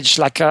bridge,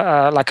 like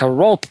a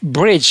rope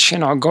bridge,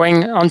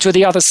 going onto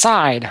the other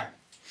side.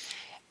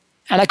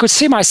 And I could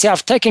see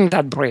myself taking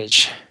that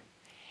bridge.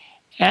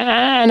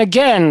 And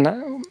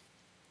again,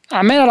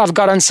 I may not have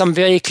gotten some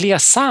very clear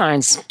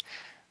signs,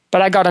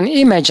 but I got an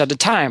image at the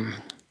time.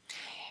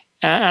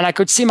 And I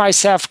could see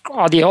myself,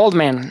 or the old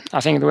man,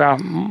 I think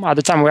at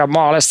the time we were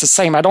more or less the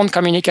same. I don't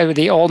communicate with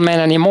the old man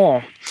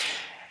anymore.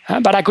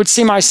 But I could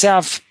see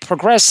myself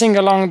progressing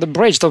along the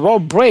bridge, the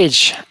rope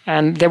bridge,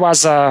 and there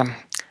was a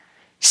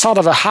sort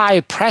of a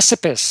high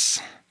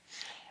precipice,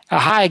 a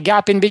high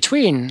gap in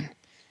between.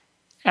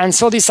 And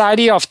so this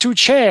idea of 2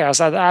 chairs,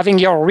 having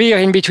your rear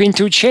in between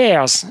 2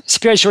 chairs,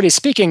 spiritually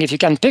speaking, if you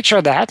can picture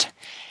that,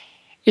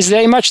 is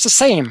very much the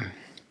same.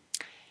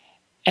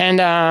 And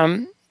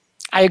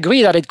I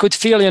agree that it could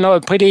feel,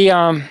 pretty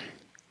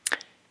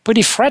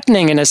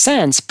threatening in a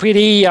sense,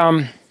 pretty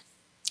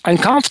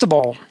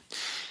uncomfortable.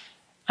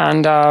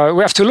 And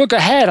we have to look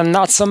ahead and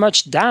not so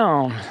much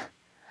down.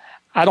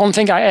 I don't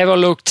think I ever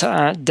looked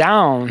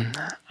down,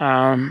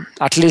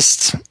 at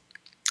least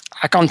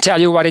I can't tell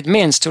you what it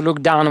means to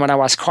look down when I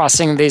was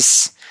crossing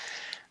this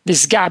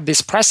this gap,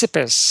 this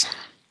precipice.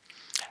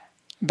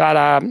 But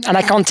and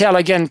I can't tell,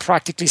 again,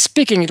 practically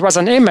speaking, it was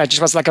an image.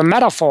 It was like a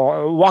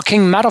metaphor, a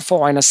walking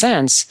metaphor in a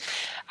sense.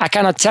 I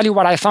cannot tell you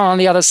what I found on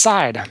the other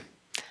side.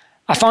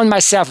 I found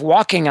myself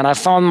walking, and I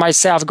found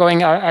myself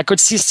going, I could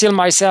see still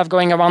myself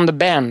going around the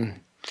bend.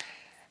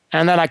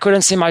 And then I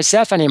couldn't see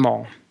myself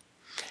anymore.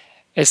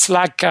 It's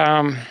like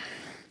I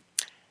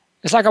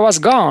was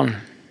gone.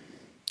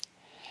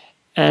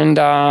 And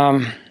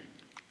that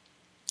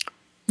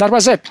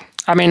was it.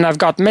 I mean, I've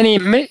got many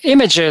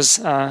images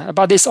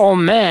about this old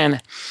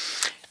man.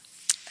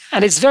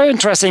 And it's very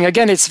interesting.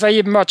 Again, it's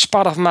very much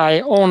part of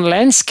my own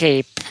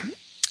landscape.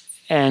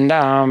 And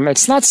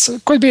it's not,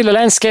 could be the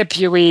landscape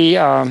we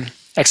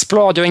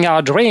explore during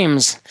our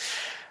dreams.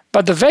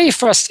 But the very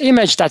first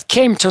image that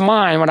came to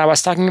mind when I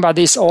was talking about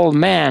this old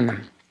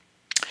man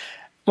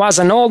was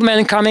an old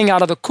man coming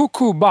out of the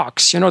cuckoo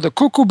box. You know, the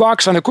cuckoo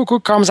box, when the cuckoo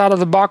comes out of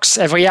the box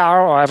every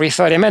hour or every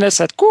 30 minutes,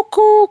 said,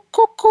 cuckoo,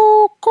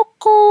 cuckoo,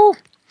 cuckoo.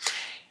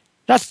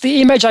 That's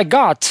the image I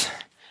got.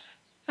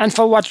 And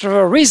for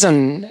whatever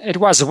reason, it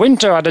was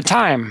winter at the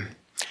time.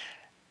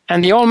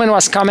 And the old man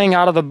was coming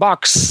out of the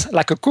box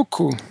like a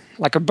cuckoo,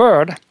 like a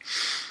bird.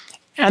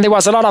 And there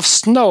was a lot of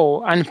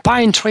snow and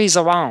pine trees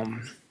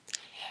around.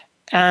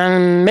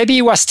 And maybe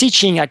he was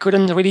teaching, I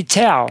couldn't really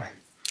tell.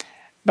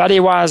 But he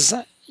was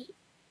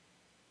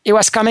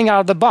coming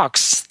out of the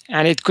box.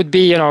 And it could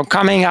be,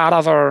 coming out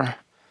of her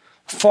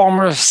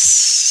former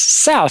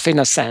self, in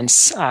a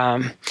sense.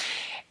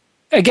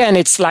 Again,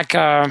 it's like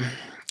a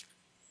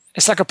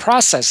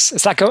process.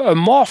 It's like a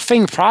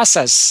morphing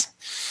process.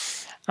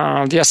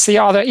 The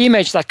other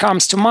image that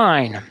comes to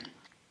mind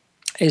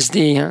is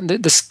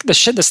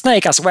the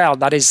snake as well,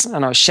 that is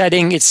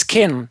shedding its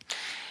skin.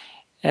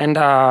 And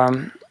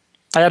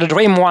I had a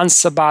dream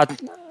once about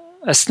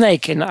a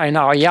snake in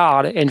our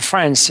yard in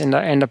France, in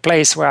the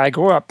place where I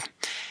grew up,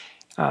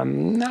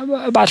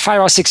 about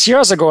 5 or 6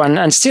 years ago,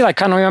 and still I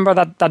can remember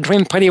that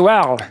dream pretty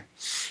well.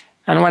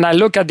 And when I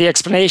look at the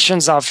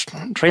explanations of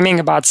dreaming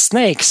about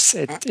snakes,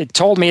 it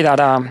told me that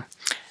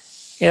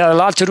it had a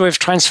lot to do with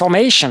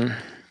transformation.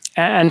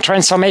 And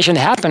transformation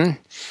happened,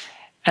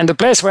 and the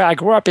place where I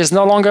grew up is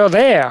no longer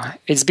there.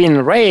 It's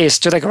been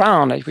razed to the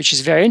ground, which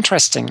is very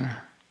interesting.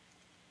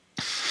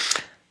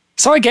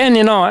 So again,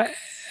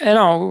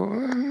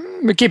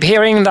 we keep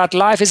hearing that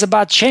life is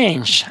about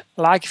change.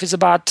 Life is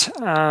about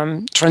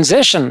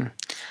transition.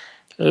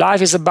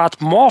 Life is about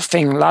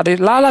morphing.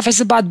 Life is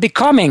about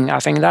becoming. I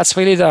think that's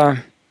really the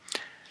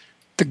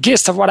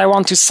gist of what I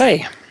want to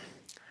say.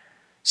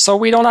 So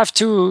we don't have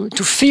to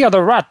fear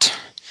the rut.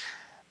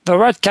 The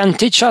rut can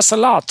teach us a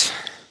lot.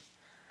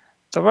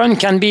 The rut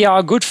can be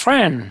our good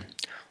friend,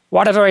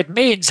 whatever it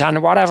means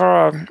and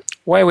whatever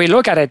way we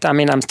look at it. I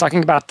mean, I'm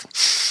talking about,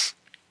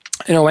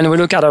 when we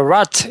look at a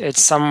rut,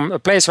 it's a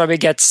place where we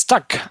get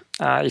stuck.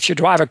 If you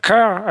drive a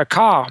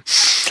car,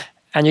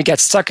 and you get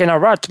stuck in a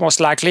rut, most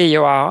likely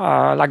you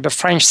are, like the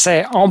French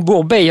say,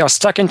 embourbé. You're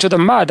stuck into the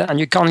mud and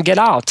you can't get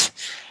out.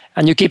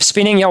 And you keep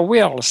spinning your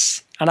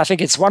wheels. And I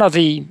think it's one of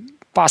the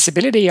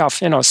possibility of,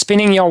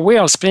 spinning our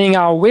wheels,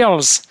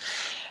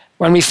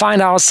 when we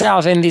find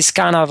ourselves in this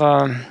kind of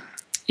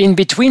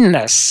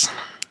in-betweenness.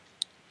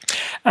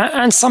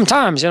 And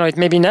sometimes, it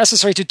may be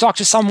necessary to talk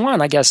to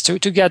someone, I guess, to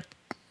get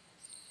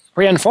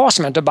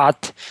reinforcement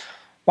about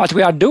what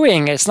we are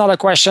doing. It's not a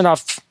question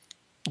of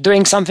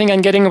doing something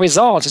and getting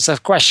results. It's a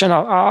question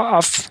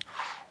of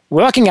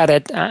working at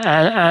it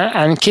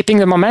and keeping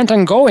the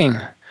momentum going,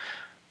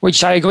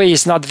 which I agree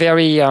is not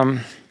very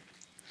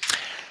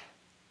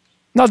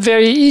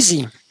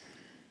easy.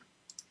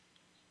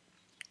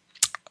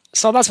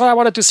 So that's what I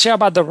wanted to share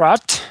about the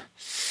rut.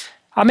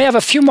 I may have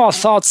a few more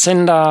thoughts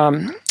in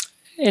the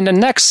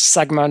next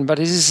segment, but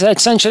it is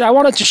essentially, I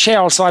wanted to share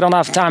also, I don't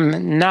have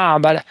time now,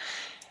 but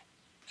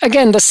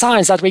again, the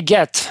signs that we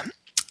get.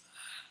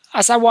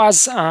 As I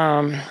was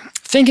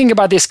thinking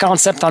about this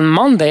concept on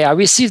Monday, I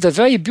received a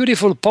very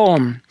beautiful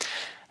poem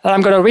that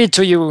I'm going to read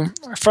to you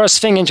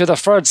first thing into the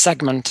third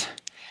segment.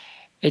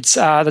 It's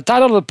the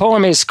title of the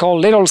poem is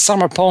called Little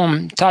Summer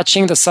Poem,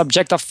 Touching the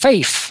Subject of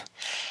Faith.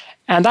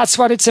 And that's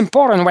what it's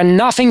important when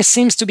nothing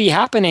seems to be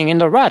happening in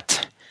the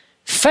rut.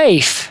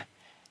 Faith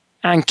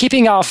and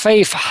keeping our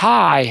faith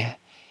high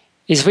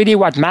is really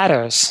what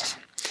matters.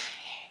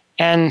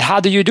 And how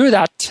do you do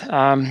that?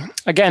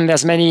 Again,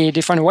 there's many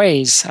different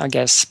ways, I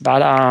guess. But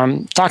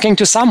talking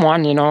to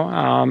someone,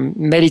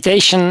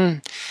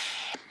 meditation,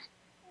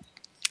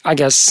 I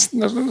guess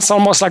it's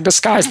almost like the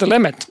sky's the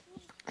limit.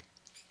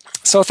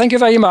 So thank you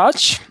very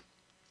much.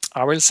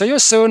 I will see you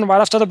soon, right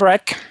after the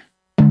break.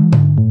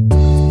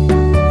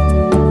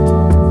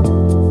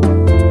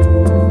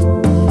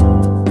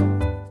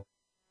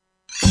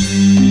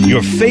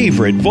 Your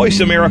favorite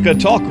Voice America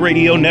Talk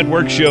Radio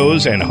Network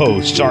shows and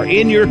hosts are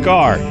in your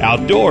car,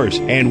 outdoors,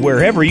 and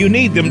wherever you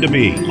need them to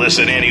be.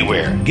 Listen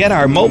anywhere. Get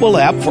our mobile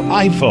app for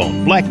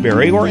iPhone,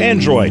 BlackBerry, or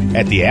Android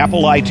at the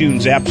Apple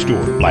iTunes App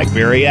Store,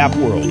 BlackBerry App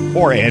World,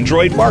 or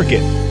Android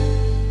Market.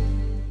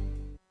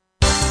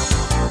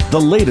 The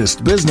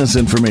latest business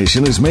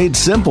information is made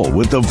simple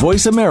with the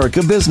Voice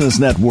America Business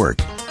Network.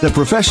 The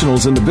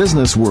professionals in the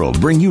business world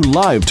bring you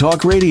live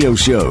talk radio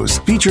shows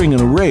featuring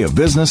an array of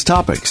business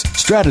topics,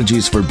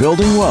 strategies for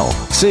building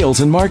wealth,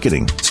 sales and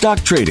marketing, stock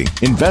trading,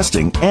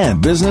 investing,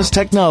 and business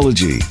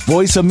technology.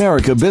 Voice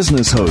America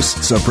Business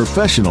hosts are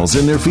professionals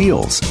in their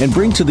fields and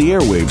bring to the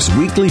airwaves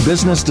weekly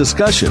business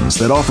discussions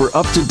that offer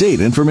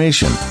up-to-date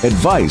information,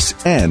 advice,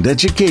 and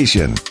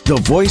education. The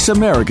Voice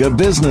America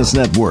Business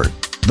Network.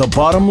 The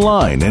bottom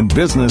line in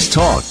business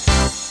talk.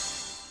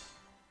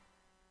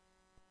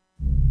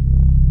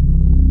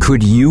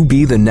 Could you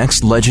be the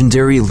next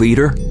legendary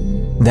leader?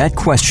 That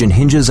question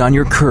hinges on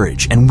your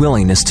courage and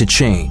willingness to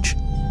change.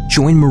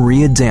 Join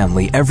Maria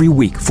Danley every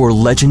week for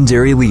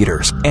Legendary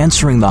Leaders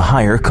Answering the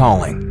Higher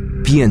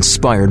Calling. Be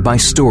inspired by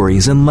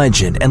stories and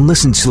legend and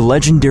listen to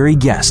legendary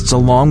guests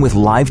along with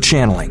live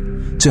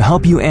channeling to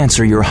help you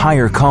answer your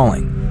higher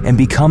calling and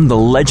become the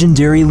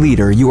legendary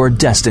leader you are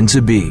destined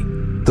to be.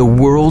 The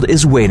world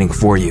is waiting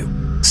for you.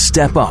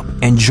 Step up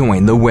and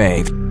join the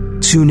wave.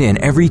 Tune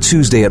in every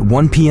Tuesday at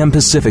 1 p.m.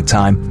 Pacific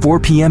Time, 4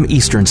 p.m.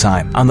 Eastern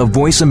Time on the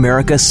Voice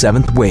America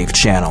 7th Wave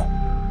channel.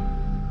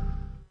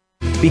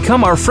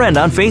 Become our friend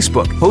on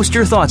Facebook. Post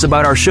your thoughts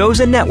about our shows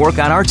and network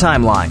on our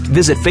timeline.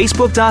 Visit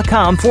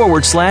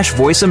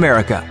facebook.com/Voice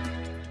America.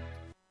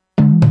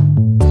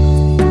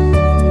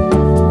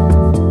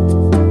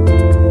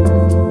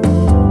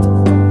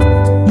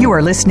 You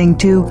are listening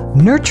to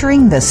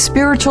Nurturing the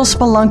Spiritual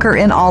Spelunker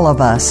in All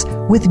of Us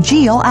with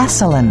Jill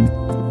Asselin.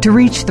 To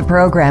reach the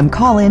program,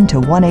 call in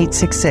to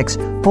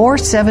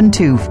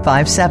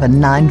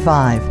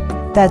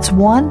 1-866-472-5795. That's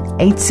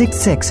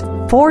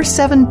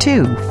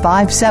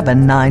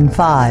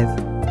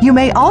 1-866-472-5795. You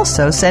may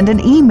also send an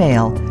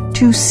email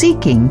to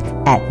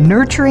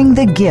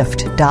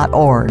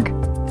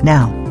seeking@nurturingthegift.org.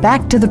 Now,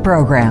 back to the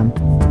program.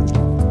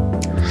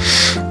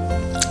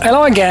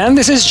 Hello again,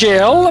 this is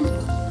Jill.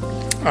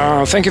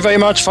 Thank you very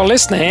much for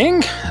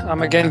listening.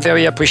 I'm again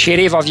very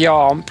appreciative of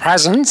your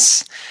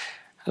presence,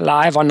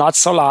 live or not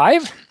so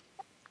live.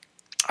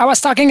 I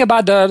was talking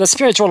about the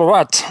spiritual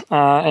rut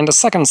in the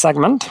second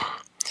segment.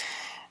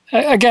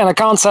 Again, a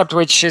concept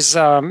which is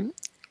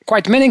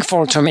quite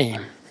meaningful to me.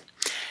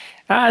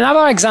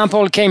 Another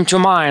example came to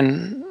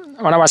mind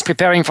when I was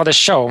preparing for the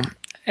show.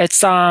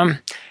 It's a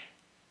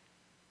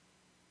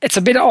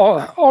bit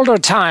older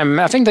time.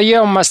 I think the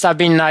year must have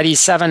been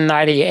 97,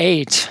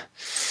 98.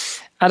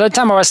 At the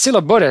time, I was still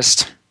a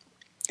Buddhist.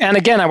 And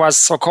again, I was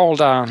so-called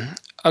a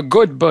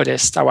good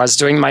Buddhist. I was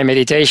doing my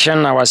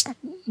meditation. I was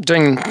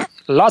doing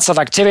lots of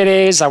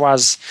activities. There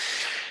was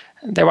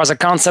a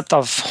concept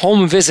of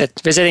home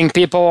visiting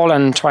people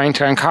and trying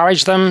to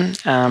encourage them.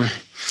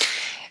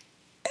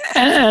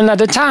 And at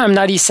the time,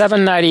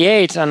 97,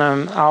 98, and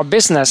our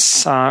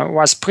business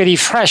was pretty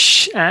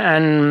fresh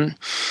and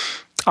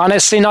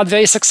honestly not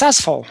very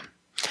successful.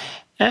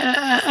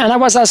 And I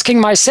was asking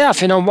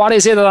myself, what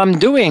is it that I'm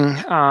doing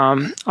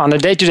on a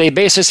day-to-day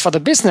basis for the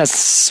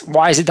business?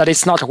 Why is it that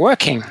it's not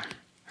working?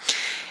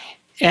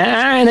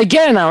 And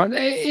again,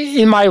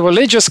 in my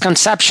religious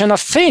conception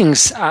of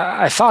things,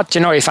 I thought,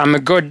 if I'm a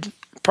good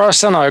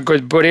person or a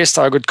good Buddhist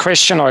or a good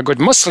Christian or a good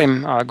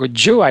Muslim or a good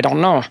Jew, I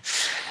don't know,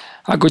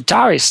 a good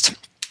Taoist,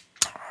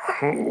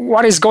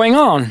 what is going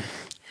on?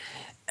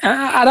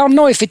 I don't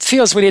know if it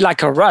feels really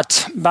like a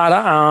rut, but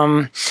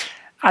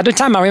at the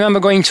time, I remember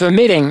going to a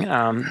meeting,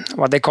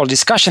 what they call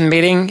discussion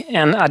meeting,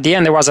 and at the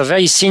end, there was a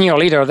very senior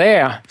leader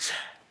there.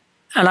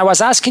 And I was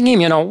asking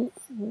him,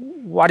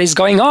 what is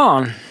going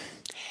on?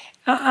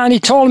 And he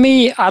told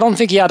me, I don't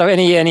think he had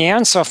any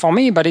answer for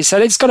me, but he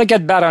said, it's going to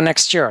get better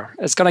next year.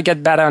 It's going to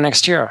get better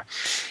next year.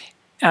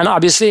 And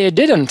obviously, it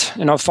didn't.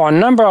 For a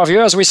number of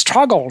years, we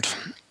struggled.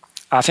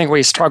 I think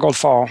we struggled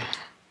for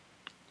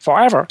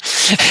forever.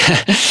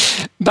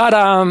 But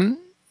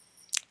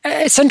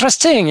it's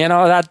interesting,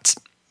 that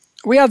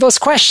we have those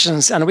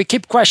questions, and we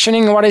keep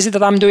questioning, what is it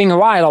that I'm doing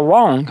right or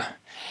wrong?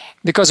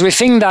 Because we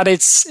think that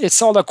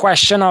it's all a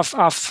question of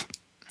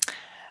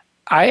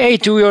I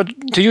hate to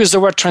use the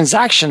word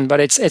transaction, but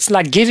it's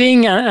like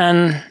giving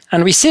and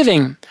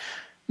receiving.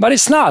 But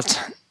it's not.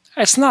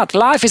 It's not.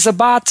 Life is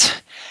about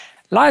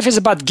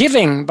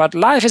giving, but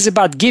life is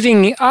about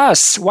giving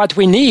us what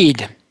we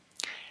need.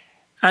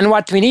 And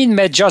what we need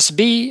may just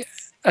be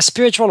a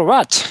spiritual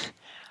rut.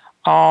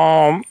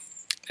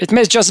 It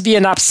may just be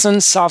an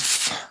absence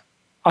of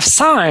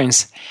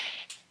signs.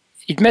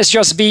 It may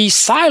just be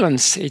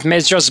silence. It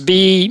may just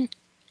be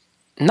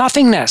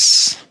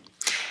nothingness.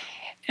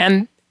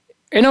 And,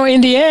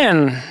 in the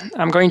end,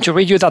 I'm going to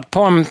read you that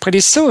poem pretty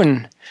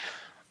soon.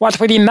 What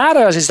really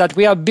matters is that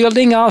we are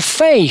building our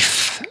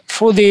faith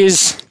through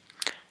these,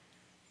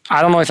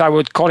 I don't know if I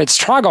would call it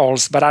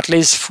struggles, but at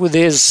least through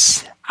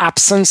this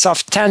absence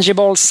of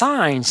tangible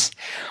signs.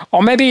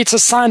 Or maybe it's a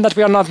sign that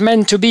we are not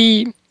meant to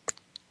be,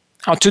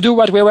 or to do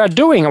what we were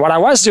doing, what I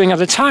was doing at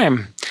the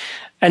time.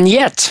 And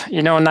yet,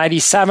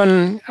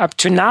 97 up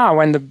to now,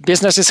 when the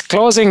business is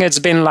closing, it's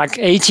been like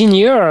 18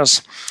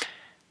 years.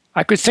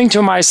 I could think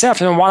to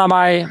myself, what am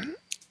I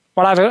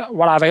what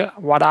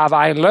have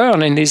I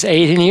learned in these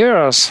 18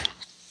 years?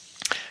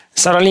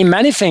 Certainly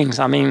many things.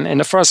 I mean, in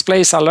the first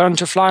place, I learned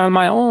to fly on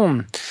my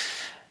own.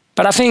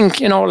 But I think,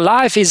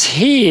 life is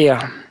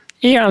here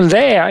and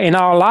there in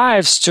our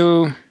lives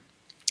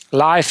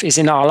life is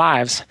in our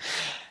lives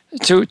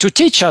to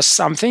teach us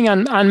something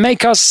and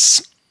make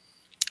us,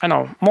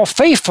 more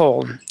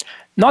faithful.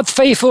 Not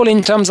faithful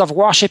in terms of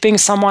worshiping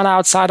someone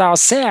outside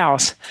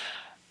ourselves,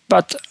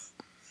 but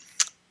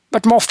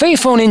more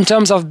faithful in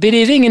terms of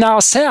believing in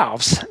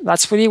ourselves.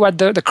 That's really what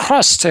the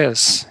crust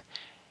is.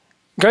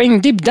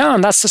 Going deep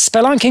down, that's the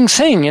spelunking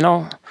thing,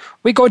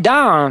 We go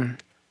down,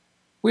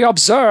 we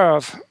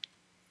observe,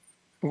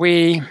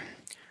 we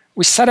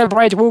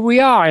celebrate who we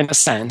are, in a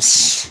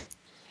sense.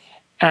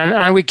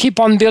 And we keep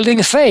on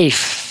building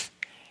faith.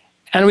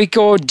 And we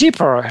go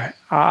deeper.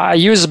 I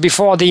used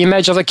before the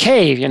image of the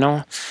cave,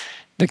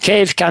 The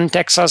cave can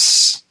take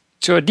us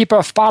to a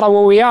deeper part of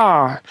who we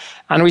are.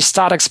 And we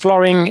start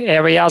exploring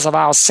areas of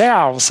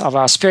ourselves, of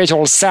our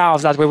spiritual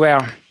self that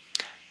were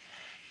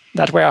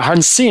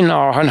unseen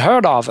or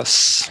unheard of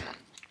us.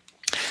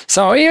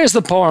 So here's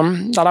the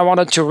poem that I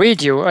wanted to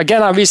read you.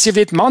 Again, I received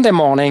it Monday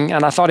morning,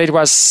 and I thought it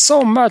was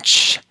so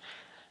much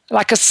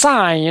like a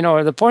sign.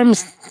 The poem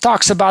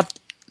talks about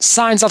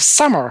signs of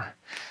summer,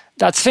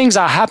 that things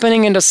are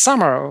happening in the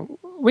summer.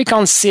 We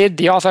can't see it,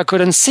 the author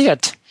couldn't see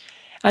it,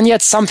 and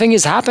yet something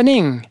is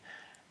happening,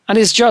 and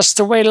it's just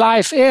the way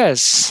life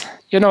is.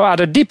 At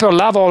a deeper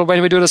level,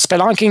 when we do the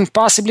spelunking,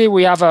 possibly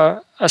we have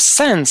a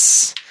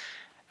sense,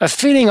 a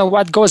feeling of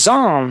what goes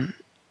on,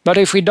 but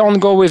if we don't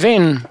go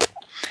within,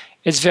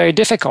 it's very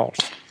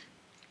difficult.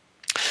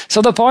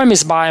 So the poem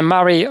is by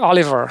Mary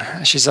Oliver.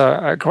 She's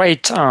a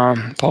great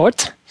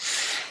poet.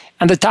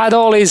 And the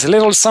title is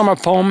Little Summer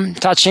Poem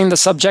Touching the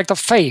Subject of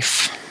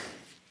Faith.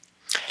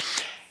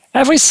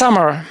 Every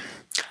summer,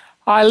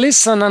 I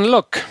listen and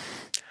look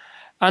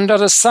under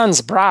the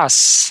sun's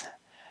brass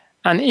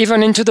and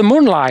even into the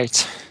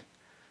moonlight,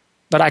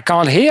 but I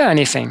can't hear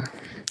anything.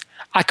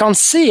 I can't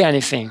see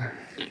anything.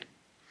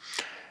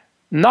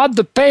 Not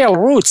the pale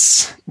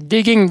roots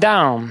digging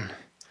down,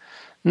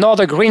 nor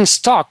the green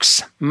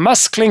stalks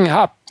muscling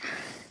up,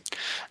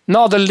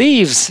 nor the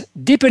leaves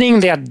deepening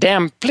their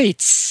damp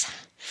pleats,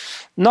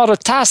 nor the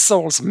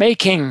tassels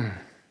making,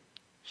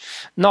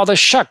 nor the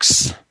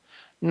shucks,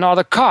 nor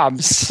the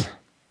cobs.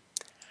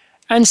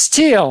 And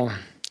still,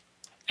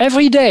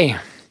 every day,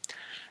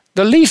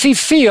 the leafy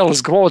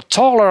fields grow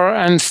taller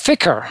and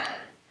thicker,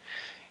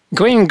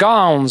 green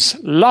gowns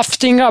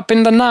lofting up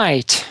in the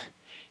night,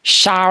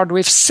 showered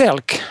with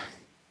silk.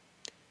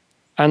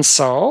 And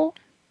so,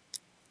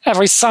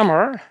 every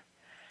summer,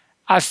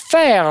 I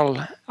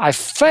fail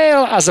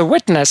as a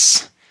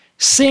witness,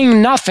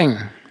 seeing nothing.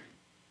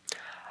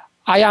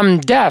 I am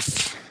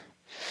deaf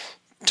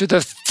to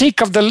the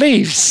tick of the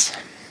leaves,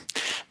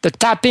 the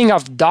tapping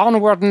of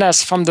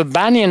downwardness from the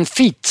banyan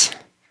feet,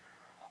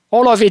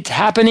 all of it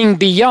happening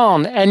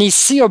beyond any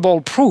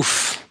seeable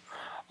proof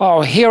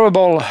or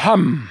hearable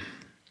hum.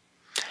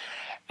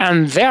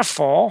 And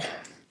therefore,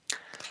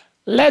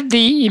 let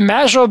the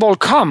immeasurable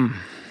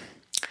come.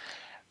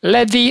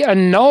 Let the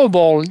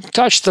unknowable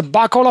touch the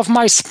buckle of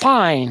my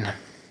spine.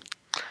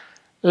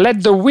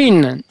 Let the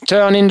wind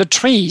turn in the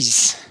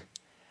trees,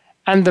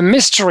 and the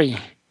mystery,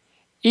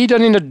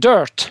 hidden in the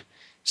dirt,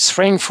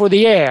 spring through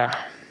the air.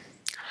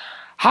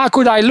 How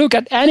could I look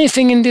at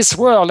anything in this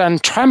world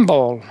and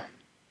tremble,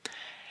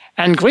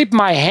 and grip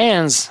my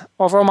hands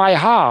over my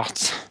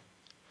heart?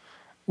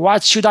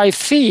 What should I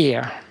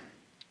fear?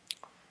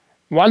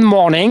 One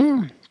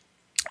morning,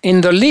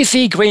 in the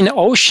leafy green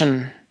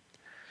ocean,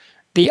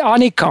 the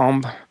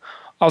honeycomb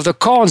of the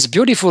corn's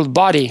beautiful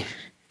body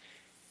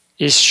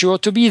is sure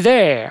to be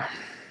there.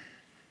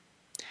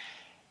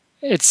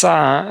 It's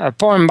a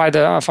poem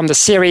from the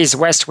series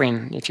West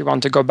Wind, if you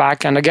want to go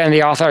back. And again,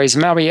 the author is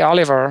Mary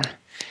Oliver.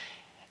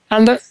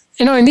 And,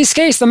 in this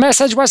case, the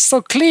message was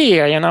so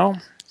clear,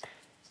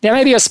 There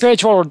may be a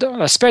spiritual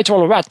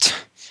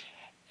rut.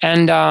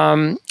 And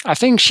I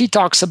think she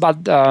talks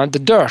about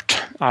the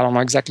dirt. I don't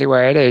know exactly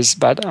where it is,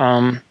 but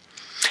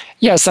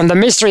yes, and the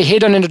mystery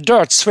hidden in the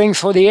dirt swing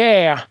through the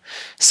air.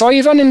 So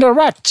even in the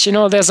rut,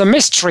 there's a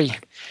mystery.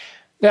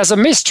 There's a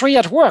mystery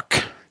at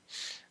work.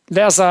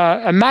 There's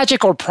a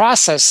magical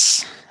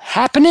process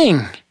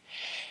happening,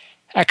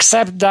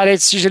 except that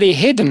it's usually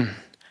hidden.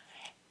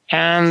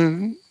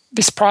 And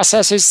this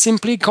process is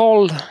simply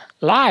called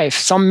life.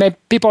 Some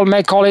people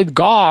may call it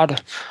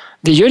God,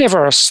 the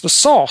universe, the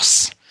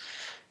source.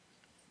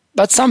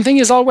 But something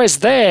is always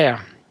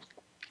there,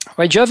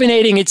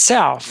 rejuvenating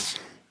itself.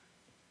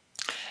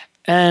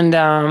 And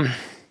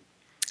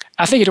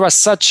I think it was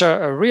such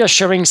a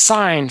reassuring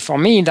sign for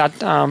me that,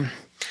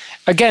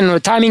 again, the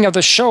timing of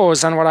the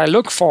shows and what I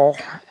look for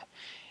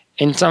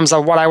in terms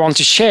of what I want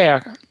to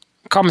share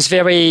comes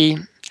very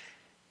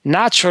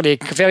naturally,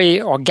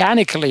 very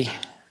organically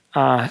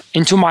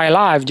into my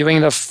life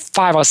during the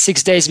 5 or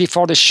 6 days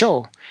before the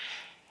show.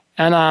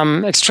 And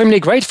I'm extremely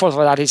grateful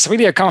for that. It's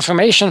really a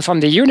confirmation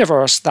from the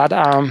universe that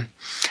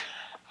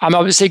I'm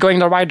obviously going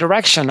the right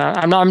direction.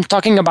 I'm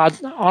talking about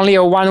only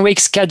a 1 week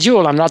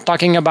schedule. I'm not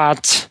talking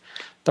about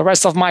the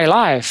rest of my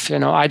life. You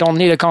know, I don't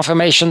need a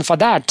confirmation for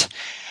that.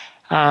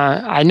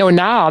 I know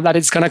now that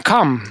it's going to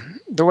come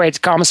the way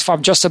it comes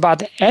from just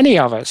about any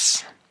of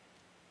us.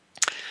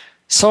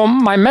 So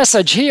my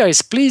message here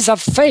is please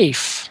have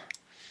faith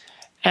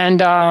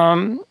and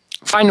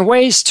find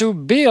ways to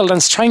build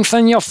and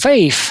strengthen your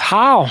faith.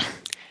 How?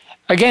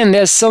 Again,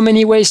 there's so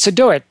many ways to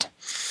do it.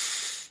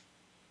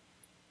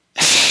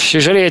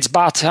 Usually it's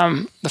about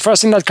the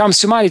first thing that comes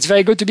to mind. It's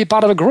very good to be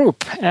part of a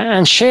group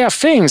and share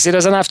things. It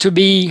doesn't have to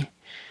be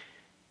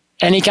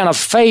any kind of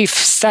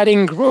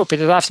faith-setting group. It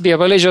doesn't have to be a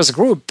religious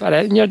group.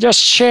 But,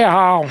 just share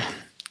how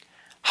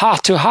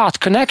heart-to-heart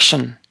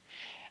connection,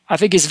 I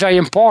think, is very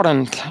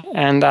important.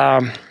 And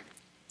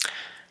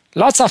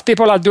lots of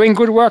people are doing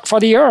good work for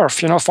the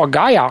earth, for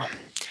Gaia.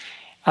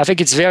 I think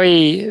it's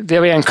very,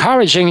 very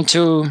encouraging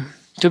to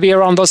be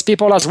around those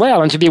people as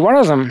well and to be one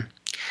of them.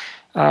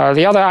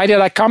 The other idea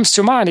that comes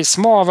to mind is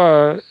more of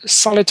a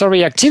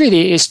solitary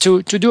activity, is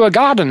to do a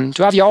garden,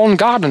 to have your own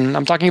garden.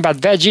 I'm talking about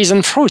veggies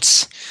and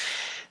fruits.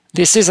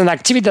 This is an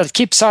activity that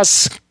keeps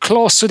us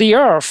close to the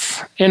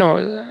earth,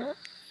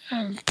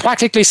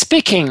 practically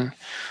speaking,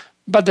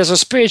 but there's a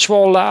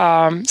spiritual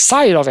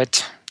side of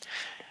it.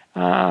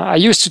 I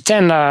used to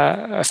tend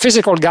a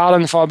physical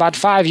garden for about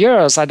 5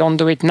 years. I don't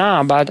do it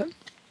now, but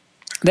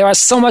there was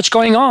so much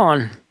going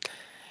on.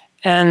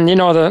 And,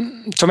 the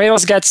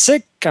tomatoes get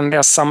sick, and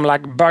there's some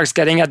bugs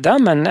getting at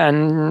them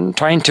and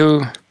trying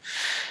to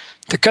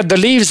cut the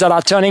leaves that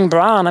are turning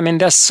brown. I mean,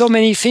 there's so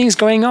many things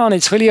going on.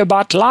 It's really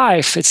about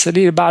life. It's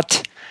really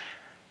about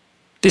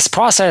this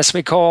process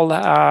we call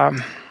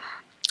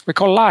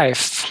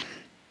life.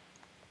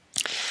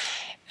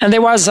 And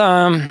there was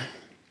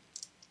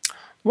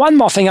one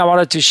more thing I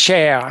wanted to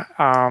share.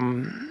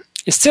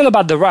 It's still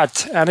about the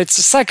rut, and it's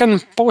the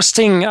second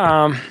posting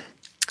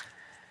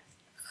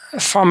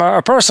from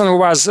a person who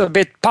was a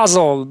bit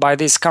puzzled by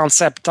this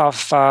concept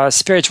of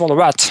spiritual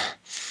rut.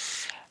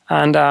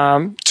 And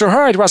to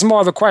her, it was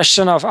more of a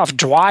question of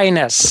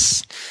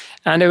dryness,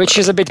 and which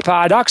is a bit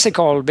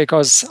paradoxical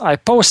because I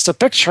post a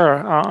picture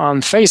on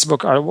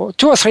Facebook,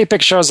 2 or 3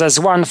 pictures as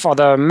one for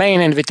the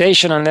main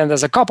invitation, and then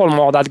there's a couple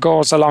more that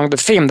goes along the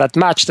theme, that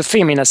match the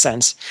theme in a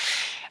sense.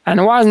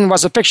 And one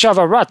was a picture of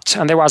a rut,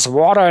 and there was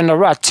water in the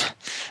rut.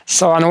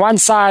 So on one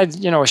side,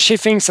 she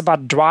thinks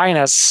about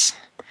dryness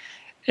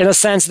in a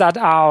sense that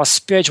our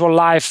spiritual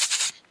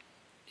life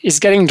is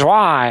getting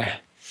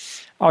dry.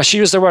 Or she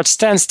used the word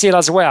standstill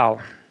as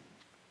well.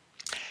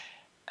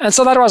 And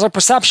so that was a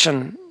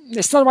perception.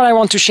 It's not what I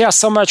want to share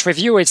so much with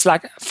you. It's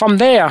from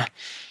there,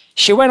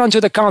 she went on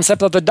to the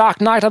concept of the dark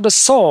night of the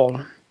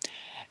soul.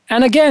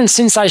 And again,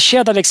 since I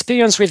shared that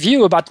experience with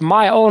you about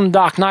my own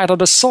dark night of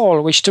the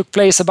soul, which took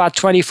place about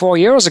 24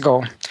 years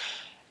ago,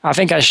 I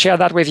think I shared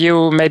that with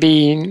you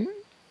maybe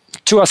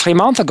 2 or 3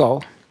 months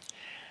ago,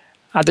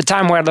 at the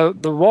time where the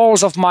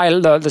walls of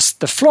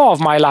the floor of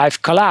my life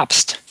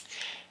collapsed.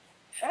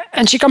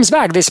 And she comes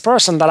back, this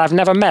person that I've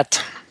never met.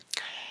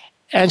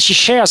 And she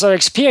shares her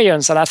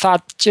experience. And I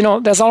thought,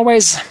 there's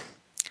always...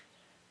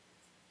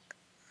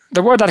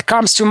 The word that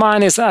comes to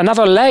mind is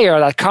another layer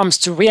that comes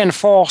to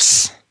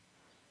reinforce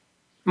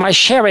my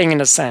sharing in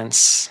a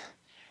sense.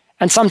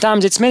 And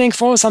sometimes it's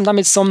meaningful, sometimes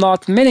it's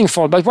not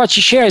meaningful. But what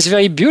she shares is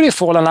very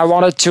beautiful, and I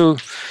wanted to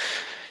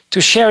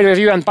share it with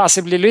you and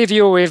possibly leave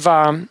you with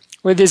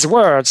these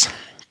words.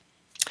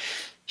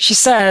 She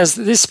says,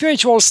 this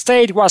spiritual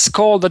state was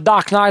called the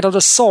dark night of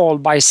the soul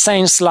by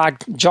saints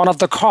like John of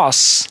the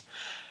Cross,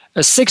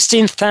 a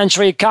 16th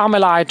century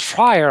Carmelite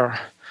friar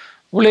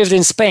who lived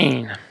in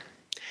Spain,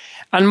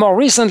 and more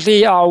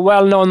recently our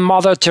well-known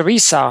Mother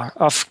Teresa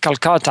of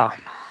Calcutta.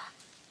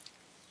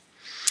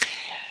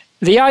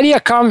 The idea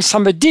comes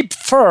from a deep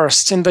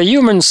thirst in the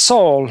human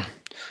soul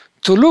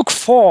to look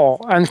for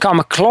and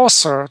come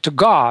closer to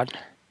God,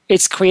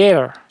 its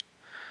creator.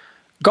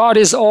 God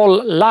is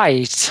all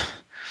light.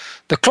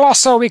 The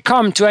closer we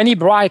come to any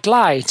bright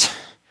light,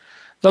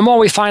 the more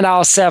we find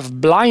ourselves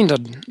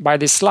blinded by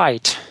this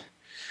light,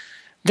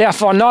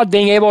 therefore not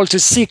being able to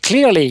see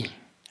clearly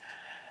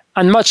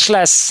and much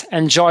less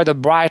enjoy the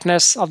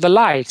brightness of the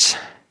light.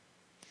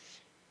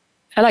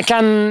 And I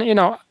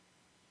can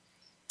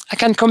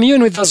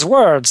commune with those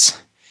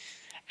words,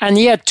 and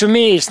yet to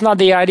me it's not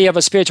the idea of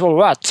a spiritual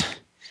rut,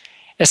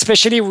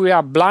 especially if we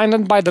are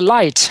blinded by the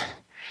light.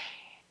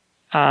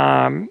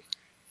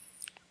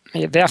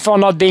 Therefore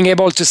not being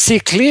able to see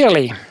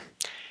clearly.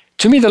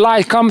 To me, the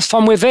light comes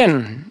from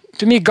within.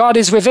 To me, God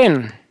is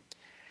within.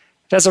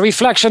 There's a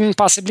reflection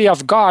possibly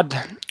of God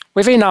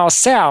within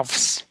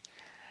ourselves.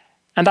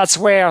 And that's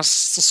where the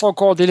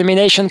so-called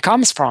illumination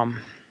comes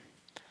from.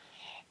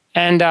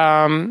 And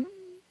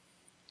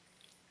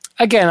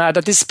again,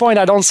 at this point,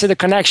 I don't see the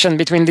connection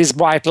between this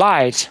bright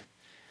light,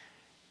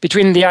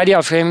 between the idea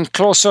of him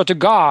closer to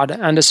God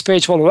and the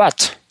spiritual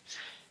rut.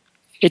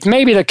 It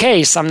may be the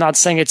case, I'm not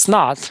saying it's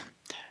not.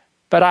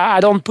 But I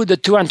don't put the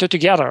 2 and 2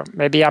 together.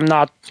 Maybe I'm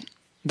not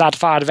that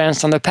far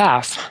advanced on the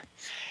path.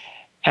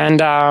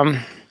 And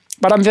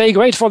But I'm very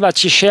grateful that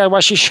she shared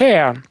what she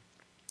shared.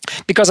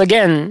 Because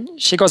again,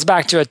 she goes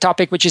back to a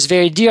topic which is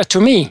very dear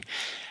to me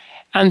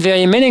and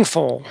very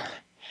meaningful.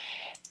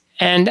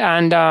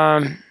 And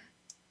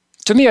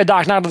to me, a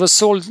dark night of the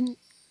soul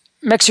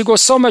makes you go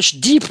so much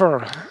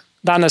deeper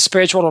than a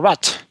spiritual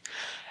rut.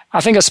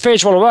 I think a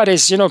spiritual rut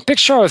is,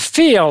 picture a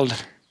field,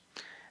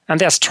 and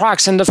there's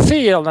tracks in the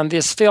field, and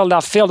these fields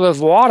are filled with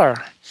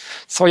water.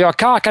 So your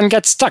car can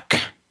get stuck,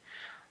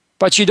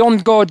 but you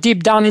don't go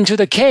deep down into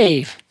the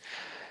cave.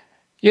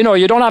 You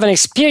don't have an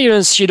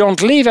experience, you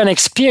don't live an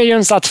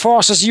experience that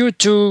forces you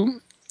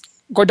to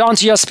go down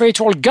to your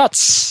spiritual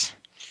guts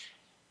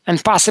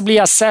and possibly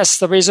assess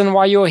the reason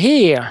why you're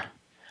here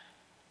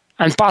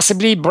and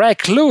possibly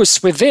break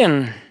loose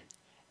within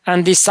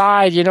and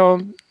decide,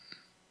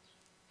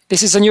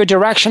 this is a new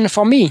direction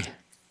for me.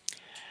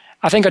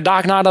 I think a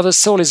dark night of the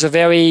soul is a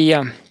very,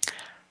 on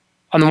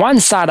one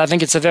side, I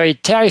think it's a very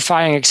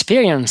terrifying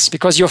experience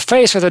because you're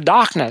faced with the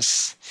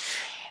darkness.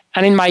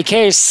 And in my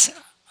case,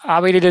 I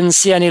really didn't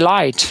see any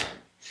light.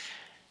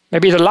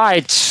 Maybe the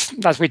light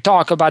that we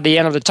talk about the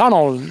end of the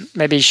tunnel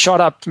maybe showed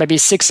up maybe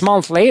 6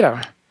 months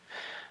later.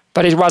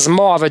 But it was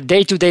more of a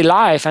day-to-day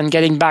life and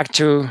getting back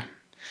to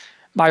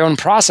my own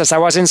process. I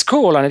was in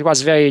school and it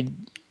was very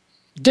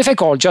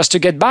difficult just to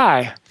get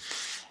by.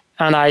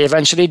 And I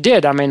eventually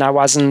did. I mean,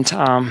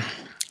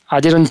 I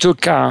didn't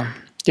take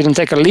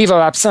a leave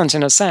of absence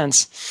in a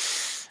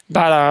sense.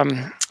 But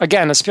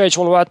again, a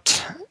spiritual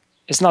rut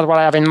is not what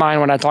I have in mind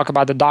when I talk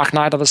about the dark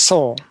night of the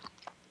soul.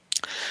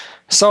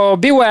 So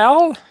be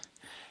well.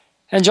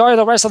 Enjoy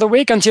the rest of the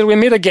week until we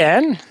meet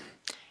again.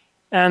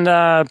 And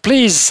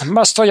please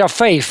muster your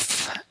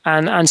faith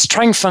and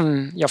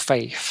strengthen your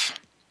faith.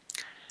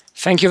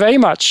 Thank you very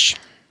much.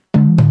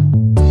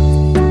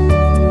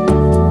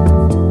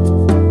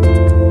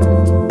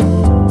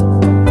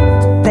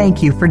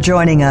 Thank you for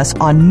joining us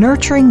on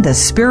Nurturing the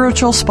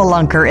Spiritual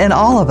Spelunker in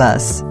All of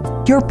Us.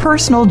 Your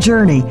personal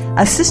journey,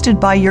 assisted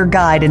by your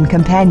guide and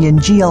companion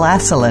Gil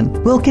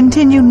Asselin, will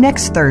continue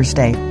next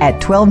Thursday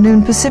at 12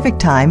 noon Pacific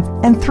Time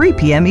and 3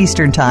 p.m.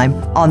 Eastern Time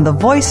on the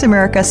Voice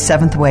America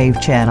 7th Wave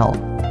channel.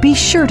 Be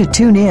sure to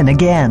tune in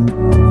again.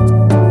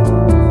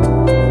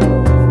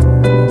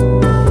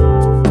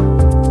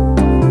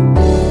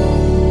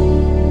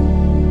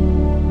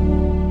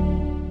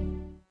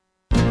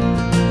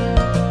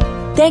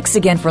 Thanks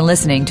again for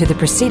listening to the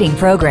preceding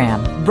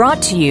program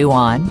brought to you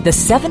on the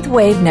 7th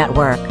Wave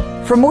Network.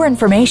 For more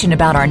information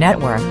about our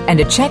network and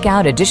to check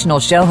out additional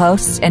show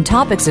hosts and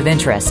topics of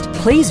interest,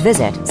 please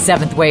visit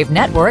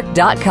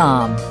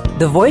 7thwavenetwork.com.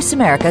 The Voice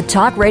America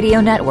Talk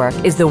Radio Network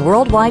is the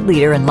worldwide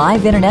leader in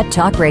live Internet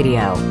talk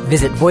radio.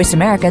 Visit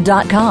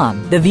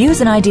voiceamerica.com. The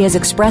views and ideas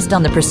expressed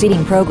on the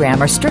preceding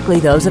program are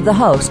strictly those of the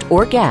host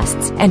or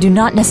guests and do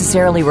not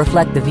necessarily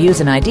reflect the views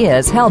and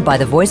ideas held by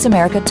the Voice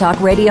America Talk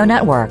Radio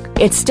Network,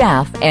 its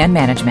staff, and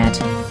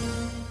management.